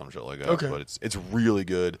Hortons or some shit like that. Okay. But it's really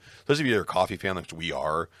good, especially if you're a coffee fan, like we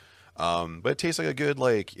are. But it tastes like a good,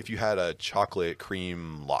 like if you had a chocolate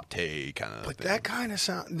cream latte kind of. But thing. that kind of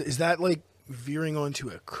sound is that like veering onto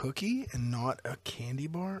a cookie and not a candy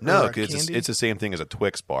bar? No, Or a 'cause candy? it's the same thing as a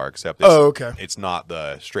Twix bar, except it's, Oh, okay. it's not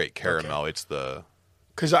the straight caramel. It's the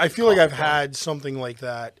Because I feel like I've coffee bar. had something like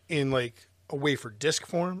that in like a wafer disc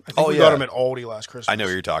form. I think Oh, we yeah. got them at Aldi last Christmas. I know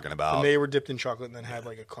what you're talking about. And they were dipped in chocolate and then had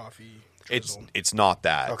like a coffee. It's drizzle. it's not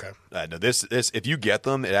that. Okay. No, this if you get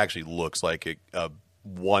them, it actually looks like a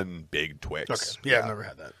one big Twix. Okay. Yeah, I've never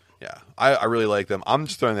had that. Yeah, I really like them. I'm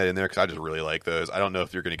just throwing that in there because I just really like those. I don't know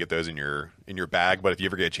if you're going to get those in your bag, but if you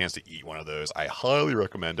ever get a chance to eat one of those, I highly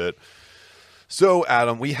recommend it. So,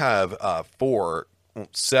 Adam, we have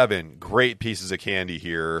 7 great pieces of candy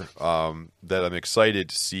here that I'm excited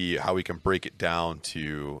to see how we can break it down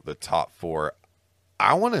to the top 4.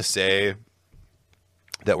 I want to say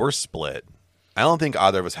that we're split. I don't think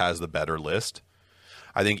either of us has the better list.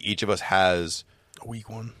 I think each of us has A weak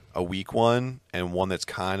one. and one that's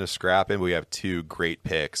kind of scrapping. We have 2 great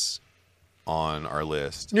picks on our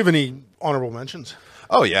list. You have any honorable mentions?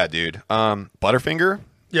 Oh yeah, dude. Butterfinger.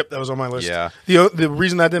 Yep, that was on my list. Yeah. The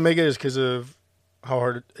reason that didn't make it is because of how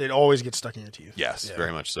hard it always gets stuck in your teeth. Yes, Yeah.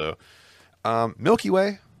 very much so. Milky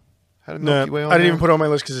Way. Had a No, Milky Way on I didn't there. even put it on my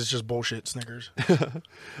list because it's just bullshit. Snickers.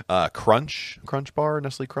 Crunch Bar,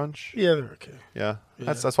 Nestle Crunch. Yeah, they're okay. Yeah,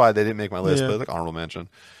 that's why they didn't make my list, Yeah. but like honorable mention.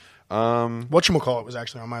 Whatchamacallit was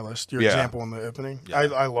actually on my list. Your Yeah. example in the opening. Yeah.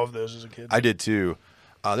 I love those as a kid. I did too.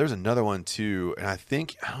 There's another one too, and I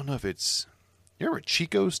don't know if it's. You remember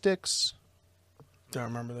Chico sticks? Don't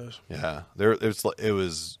remember those. Yeah, it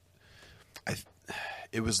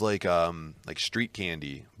was like street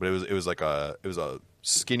candy, but it was a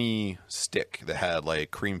skinny stick that had like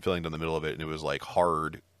cream filling down the middle of it, and it was like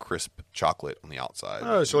hard, crisp chocolate on the outside.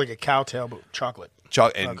 Oh, so like a cowtail, but chocolate.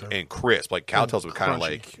 And crisp, like cowtails would kind of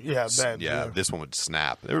crunchy. like Bad, yeah. This one would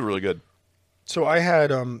snap. It was really good. So I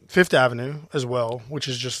had Fifth Avenue as well, which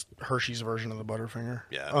is just Hershey's version of the Butterfinger.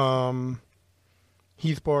 Yeah.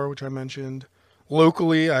 Heath Bar, which I mentioned.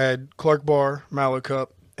 Locally, I had Clark Bar, Mallow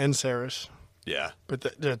Cup, and Saris, Yeah. but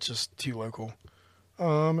that's just too local.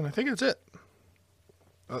 And I think that's it.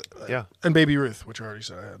 Yeah. And Baby Ruth, which I already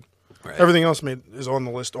said I had. Right. Everything else is on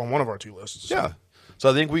the list, on one of our 2 lists. So. Yeah. So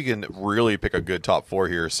I think we can really pick a good top 4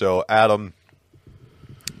 here. So Adam,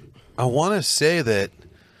 I want to say that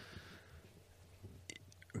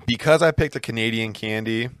because I picked a Canadian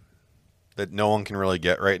candy that no one can really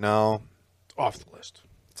get right now, Off the list.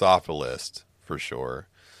 it's off the list for sure.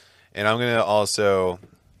 And I'm going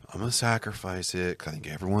to sacrifice it because I think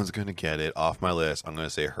everyone's going to get it off my list. I'm going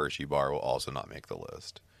to say Hershey Bar will also not make the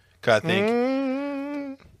list. Because I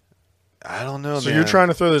think, I don't know, So man. you're trying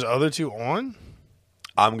to throw those other 2 on?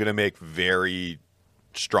 I'm going to make very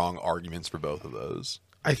strong arguments for both of those.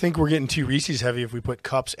 I think we're getting too Reese's heavy if we put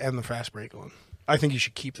cups and the fast break on. I think you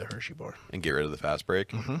should keep the Hershey Bar. And get rid of the fast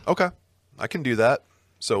break. Okay, I can do that.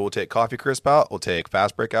 So we'll take Coffee Crisp out, we'll take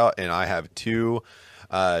fast break out, and I have 2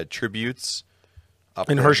 tributes. Up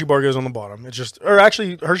And there. Hershey Bar goes on the bottom. It's just, or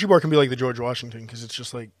actually, Hershey Bar can be like the George Washington because it's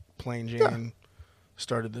just like plain Jane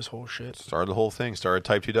started this whole shit. Started the whole thing. Started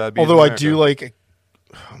type 2 diabetes. Although in I do America.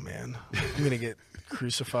 oh man, I'm gonna get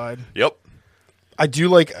crucified. Yep. I do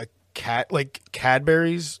like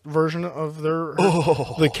Cadbury's version of their.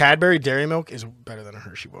 The Cadbury Dairy Milk is better than a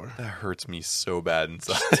Hershey Bar. That hurts me so bad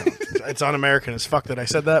inside. It's un-American as fuck that I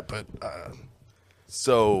said that, but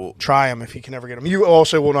So try them if you can ever get them. You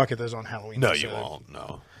also will not get those on Halloween. no, so you won't.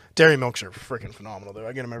 No. Dairy Milks are freaking phenomenal, though.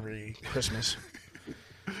 I get them every Christmas,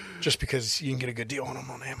 just because you can get a good deal on them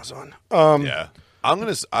on Amazon. Yeah.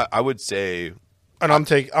 I would say. And I'm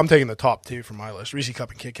taking the top 2 from my list: Reese's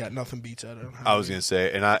Cup and Kit Kat. Nothing beats that. I was gonna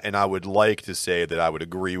say, and I would like to say that I would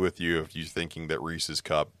agree with you if you're thinking that Reese's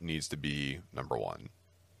Cup needs to be number 1.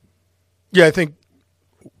 Yeah, I think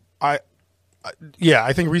I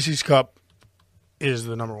think Reese's Cup is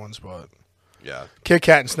the number 1 spot. Yeah. Kit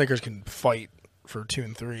Kat and Snickers can fight for 2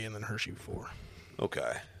 and 3, and then Hershey 4.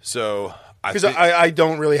 Okay. So Because I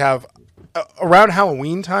don't really have around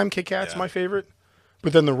Halloween time. Kit Kat's Yeah. my favorite,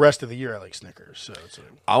 but then the rest of the year I like Snickers. So it's like,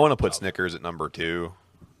 I want to put Snickers at number 2,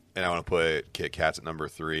 and I want to put Kit Kats at number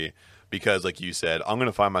 3 because, like you said, I'm going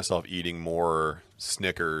to find myself eating more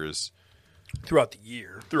Snickers throughout the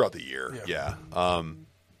year. throughout the year. Yeah.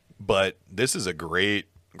 But this is a great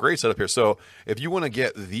setup here. So if you want to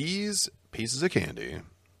get these pieces of candy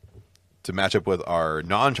to match up with our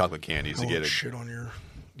non-chocolate candies to get shit on your.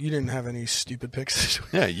 You didn't have any stupid picks this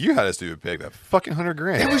week. yeah, you had a stupid pick that fucking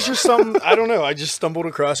 $100,000. It was just something, I don't know. I just stumbled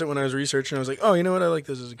across it when I was researching. I was like, oh, you know what? I like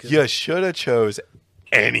this as a kid. You should have chose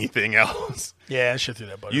anything else. Yeah, I should through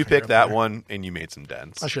that Butterfinger. You picked up that there. one and you made some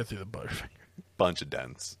dents. I should through the Butterfinger. Bunch of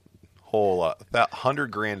dents. Whole that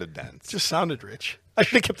 $100,000 of dents. Just sounded rich. I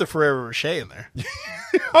should have kept the Ferrero Rocher in there.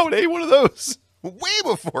 I would hate one of those way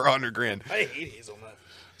before $100,000. I hate hazelnut.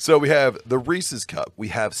 So we have the Reese's Cup, we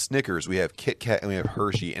have Snickers, we have Kit Kat, and we have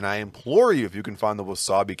Hershey. And I implore you, if you can find the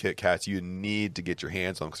wasabi Kit Kats, you need to get your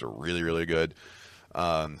hands on them because they're really, really good.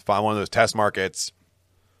 Find one of those test markets.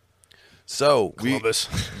 So Columbus.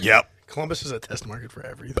 Yep. Columbus is a test market for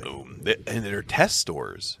everything. Boom. And they're test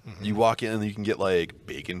stores. You walk in and you can get like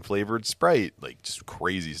bacon flavored Sprite, like just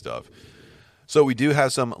crazy stuff. So we do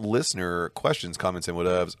have some listener questions, comments, and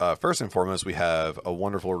whatevs. First and foremost, we have a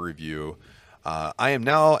wonderful review. I am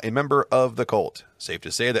now a member of the cult. Safe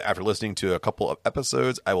to say that after listening to a couple of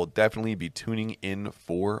episodes, I will definitely be tuning in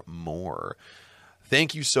for more.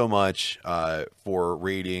 Thank you so much for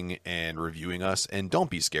rating and reviewing us. And don't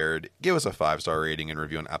be scared. Give us a 5-star rating and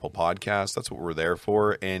review on Apple Podcasts. That's what we're there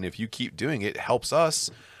for. And if you keep doing it, it helps us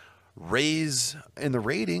raise in the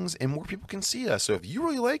ratings and more people can see us. So if you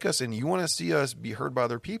really like us and you want to see us be heard by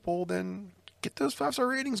other people, then get those 5-star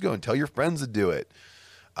ratings going. Tell your friends to do it.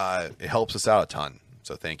 It helps us out a ton.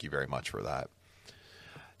 So thank you very much for that.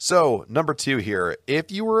 So, number 2 here. If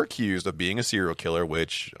you were accused of being a serial killer,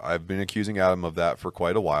 which I've been accusing Adam of that for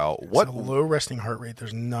quite a while. What a low resting heart rate.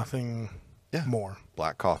 There's nothing more.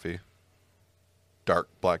 Black coffee. Dark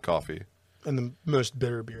black coffee. And the most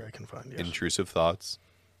bitter beer I can find, yes. Intrusive thoughts.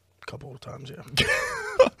 A couple of times, yeah.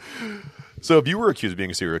 So, if you were accused of being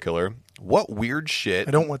a serial killer, what weird shit...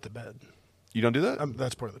 I don't wet the bed. You don't do that?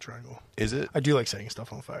 That's part of the triangle. Is it? I do like setting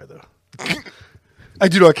stuff on fire, though. I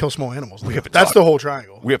do not kill small animals. That's the whole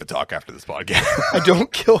triangle. We have to talk after this podcast. I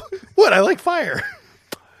don't kill... What? I like fire.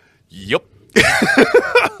 Yep.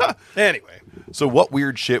 Anyway. So what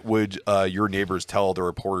weird shit would your neighbors tell the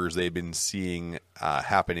reporters they've been seeing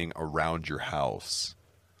happening around your house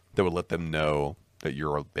that would let them know that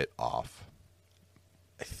you're a bit off?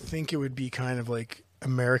 I think it would be kind of like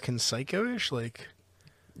American Psycho-ish, like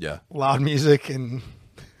loud music and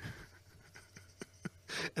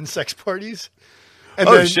sex parties. And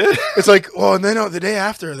then shit. It's like, and then the day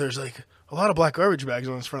after, there's like a lot of black garbage bags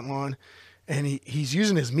on his front lawn, and he's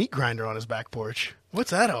using his meat grinder on his back porch.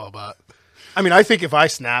 What's that all about? I mean, I think if I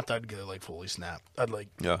snapped, I'd go like fully snap. I'd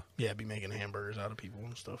be making hamburgers out of people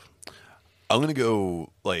and stuff. I'm going to go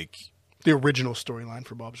like... The original storyline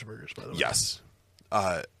for Bob's Burgers, by the way. Yes.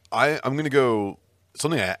 I'm going to go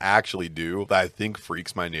something I actually do that I think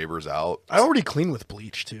freaks my neighbors out. I already clean with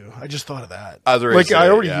bleach, too. I just thought of that. I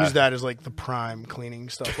already use that as like the prime cleaning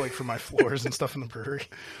stuff, like for my floors and stuff in the brewery.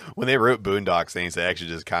 When they wrote Boondock Saints, they actually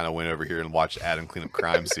just kind of went over here and watched Adam clean up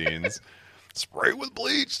crime scenes. Spray with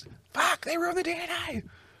bleach. Fuck, they ruined the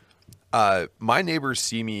DNA. My neighbors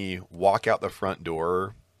see me walk out the front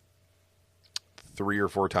door 3 or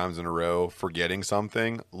 4 times in a row, forgetting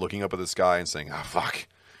something, looking up at the sky and saying, fuck,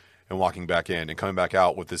 and walking back in and coming back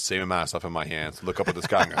out with the same amount of stuff in my hands. Look up at the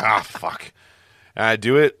sky and go, fuck. And I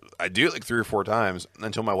do it like 3 or 4 times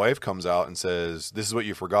until my wife comes out and says, this is what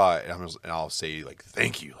you forgot. And I'll say like,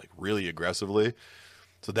 thank you, like really aggressively.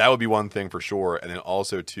 So that would be one thing for sure. And then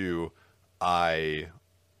also too, I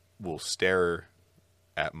will stare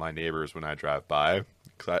at my neighbors when I drive by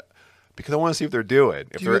because I want to see if they're doing.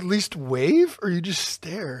 Do you at least wave or you just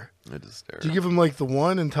stare? I just stare. Do you give them like the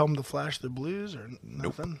one and tell them to flash their blues or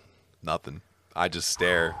nothing? Nope. Nothing. I just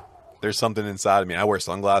stare. There's something inside of me. I wear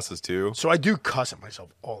sunglasses too. So I do cuss at myself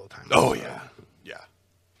all the time. Oh, yeah. Yeah.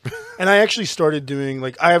 And I actually started doing,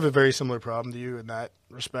 like, I have a very similar problem to you in that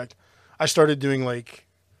respect. I started doing, like,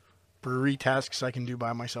 brewery tasks I can do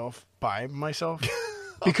by myself.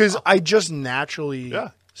 Because I just naturally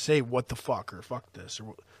say, what the fuck, or fuck this.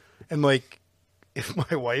 And, like, if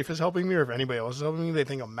my wife is helping me or if anybody else is helping me, they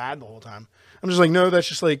think I'm mad the whole time. I'm just like, no, that's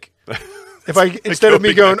just, like... If I instead of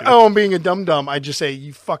me going, I'm being a dum-dum, I just say,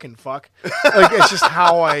 you fucking fuck. Like, it's just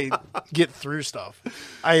how I get through stuff.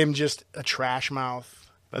 I am just a trash mouth.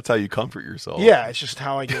 That's how you comfort yourself. Yeah, it's just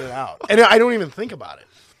how I get it out. And I don't even think about it.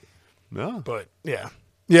 No. But, yeah.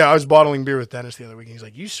 Yeah, I was bottling beer with Dennis the other week, and he's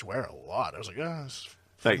like, you swear a lot. I was like,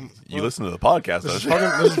 you listen to the podcast. This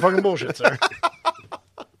is fucking bullshit, sir.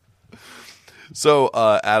 So,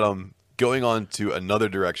 Adam, going on to another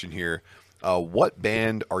direction here. What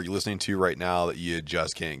band are you listening to right now that you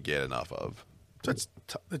just can't get enough of? So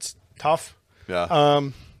it's tough. Yeah.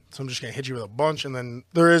 So I'm just going to hit you with a bunch. And then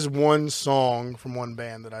there is one song from one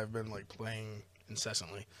band that I've been like playing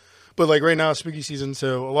incessantly. But like right now, it's spooky season.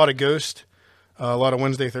 So a lot of Ghost, a lot of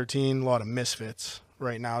Wednesday 13, a lot of Misfits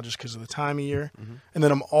right now just because of the time of year. Mm-hmm. And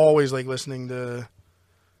then I'm always like listening to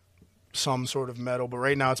some sort of metal, but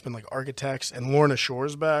right now it's been like Architects and Lorna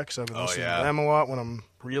Shore's back, so I've been listening to them a lot when I'm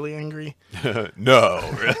really angry. No.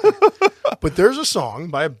 But there's a song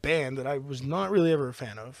by a band that I was not really ever a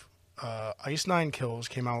fan of. Ice Nine Kills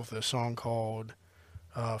came out with a song called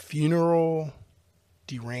Funeral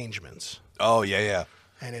Derangements. Oh, yeah.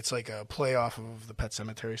 And it's like a play off of the Pet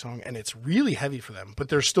Sematary song, and it's really heavy for them, but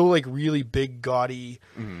they're still like really big, gaudy,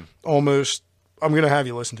 almost, I'm going to have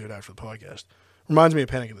you listen to it after the podcast. Reminds me of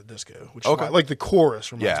Panic at the Disco, which is like the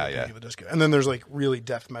chorus reminds me of Panic at the Disco. And then there's like really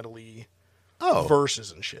death metal-y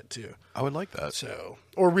verses and shit too. I would like that. So,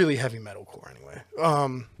 or really heavy metalcore anyway.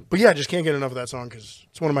 But yeah, I just can't get enough of that song because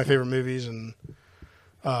it's one of my favorite movies and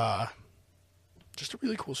just a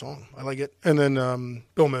really cool song. I like it. And then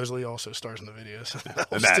Bill Moseley also stars in the video. So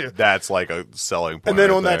that's like a selling point. And then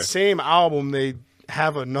right on there. that same album, they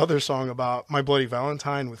have another song about My Bloody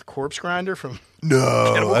Valentine with Corpse Grinder from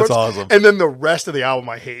No, that's awesome. And then the rest of the album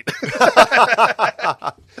I hate.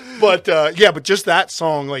 But but just that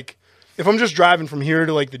song, like if I'm just driving from here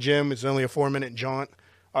to like the gym, it's only a 4-minute jaunt.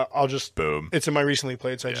 I'll just boom. It's in my recently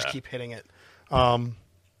played, so I just keep hitting it.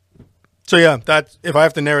 So yeah, that if I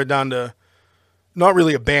have to narrow it down to not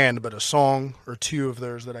really a band, but a song or two of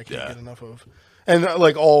theirs that I can't get enough of. And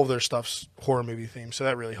like all of their stuff's horror movie themed, so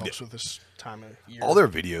that really helps with this time of year. All their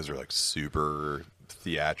videos are like super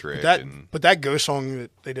theatric. But that ghost song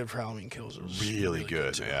that they did for Halloween Kills was really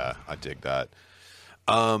good. Yeah, I dig that.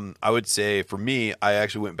 I would say for me, I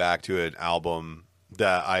actually went back to an album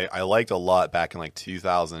that I liked a lot back in like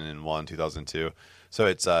 2001, 2002. So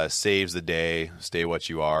it's Saves the Day, Stay What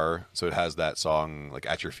You Are. So it has that song like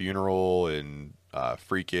At Your Funeral and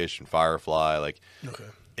Freakish and Firefly. Like, okay.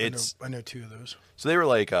 I know two of those. So they were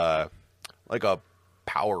like a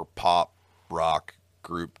power pop rock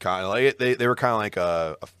group, kind of like they were kind of like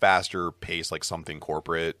a faster pace, like Something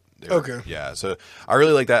Corporate. Okay. Yeah. So I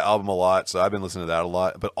really like that album a lot. So I've been listening to that a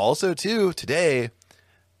lot. But also too today,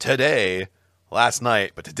 last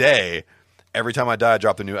night, but today, Every Time I Die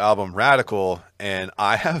dropped a new album, Radical, and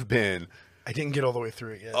I didn't get all the way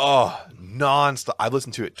through it yet. Oh, nonstop. I've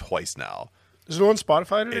listened to it twice now. Is it on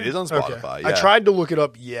Spotify today? It is on Spotify. Okay. Yeah. I tried to look it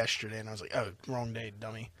up yesterday, and I was like, "Oh, wrong day,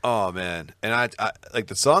 dummy." Oh man, and I like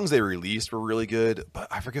the songs they released were really good, but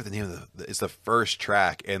I forget the name of it's the first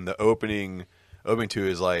track, and the opening to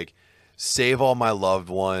is like, "Save all my loved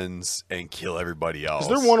ones and kill everybody else." Is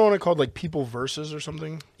there one on it called like People Versus or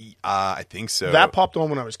something? I think so. That popped on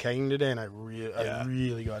when I was kegging today, and I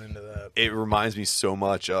really got into that. It reminds me so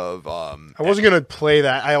much of. I wasn't gonna play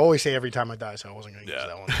that. I always say Every Time I Die, so I wasn't gonna use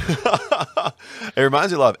that one. It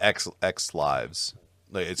reminds me a lot of X Lives.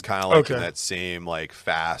 Like it's kind of like in that same like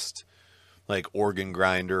fast, like organ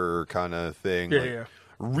grinder kind of thing. Yeah.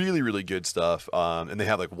 Really, really good stuff. And they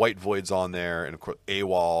have like White Voids on there, and of course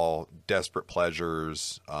AWOL, Desperate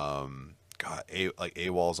Pleasures.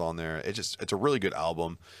 AWOL's on there. It's a really good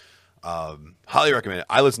album. Highly recommend it.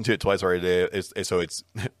 I listened to it twice already today. It's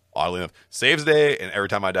oddly enough, Saves the Day and Every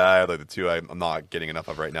Time I Die, like the two I'm not getting enough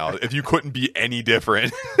of right now. If you couldn't be any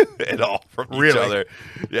different at all from each other,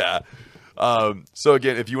 yeah. So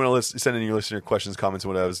again, if you want to send in your listener questions, comments,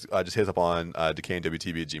 and whatever, just hit us up on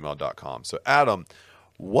decayingwtb@gmail.com. So Adam,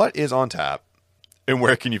 what is on tap, and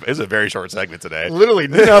where can you? It's a very short segment today. Literally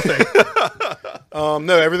nothing.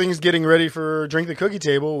 No, everything's getting ready for Drink the Cookie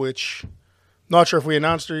Table, which not sure if we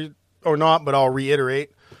announced it or not, but I'll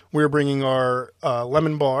reiterate. We're bringing our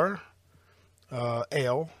lemon bar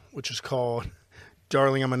ale, which is called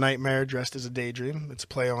Darling, I'm a Nightmare Dressed as a Daydream. It's a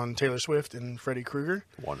play on Taylor Swift and Freddie Krueger.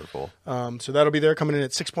 Wonderful. So that'll be there, coming in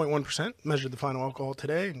at 6.1%. Measured the final alcohol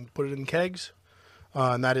today and put it in kegs.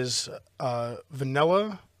 And that is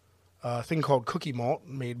vanilla, a thing called Cookie Malt,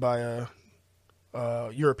 made by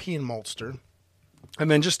a European maltster. And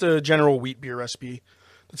then just a general wheat beer recipe.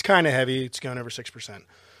 It's kind of heavy. It's going over 6%.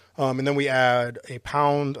 And then we add a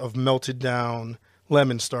pound of melted down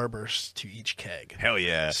lemon Starburst to each keg. Hell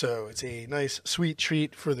yeah. So it's a nice sweet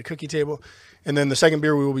treat for the cookie table. And then the second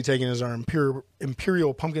beer we will be taking is our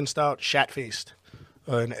Imperial Pumpkin Stout Shat-Faced,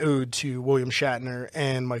 an ode to William Shatner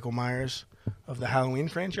and Michael Myers of the Halloween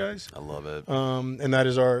franchise. I love it. And that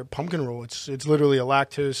is our pumpkin roll. It's literally a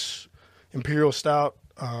lactose Imperial Stout,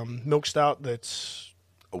 milk stout that's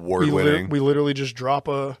award-winning. We literally just drop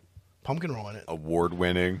a pumpkin roll in it.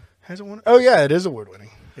 Award-winning. Has it won? Oh, yeah, it is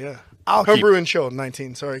award-winning. Yeah. I'll Homebrew and Chill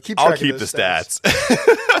 19. Sorry. I'll keep the stats.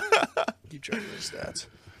 Keep track of the stats.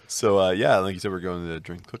 So, like you said, we're going to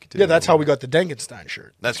Drink Cookie Table. Yeah, that's how we got the Dankenstein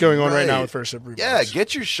shirt. That's going on right now with First Sip Brewbox. Yeah,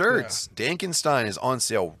 get your shirts. Yeah. Dankenstein is on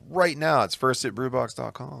sale right now. It's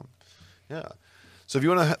firstsipbrewbox.com. Yeah. So if you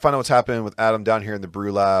want to find out what's happening with Adam down here in the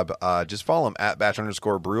Brew Lab, just follow him at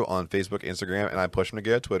batch_brew on Facebook, Instagram, and I push him to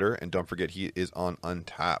get at Twitter. And don't forget, he is on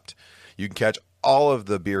Untapped. You can catch all of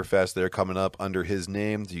the beer fest that are coming up under his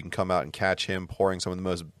name. You can come out and catch him pouring some of the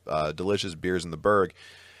most delicious beers in the burg.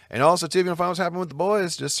 And also, too, if you want to find out what's happening with the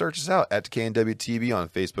boys, just search us out at DecayingWTB on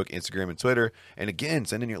Facebook, Instagram, and Twitter. And again,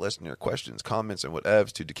 send in your listener questions, comments, and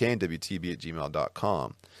whatevs to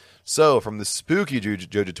decayingwtb@gmail.com. So, from the spooky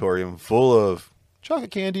Jojatorium full of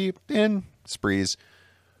chocolate candy and sprees,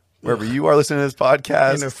 wherever you are listening to this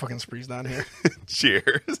podcast. Ain't no fucking sprees down here.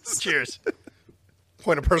 Cheers. Cheers.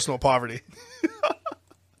 Point of personal poverty.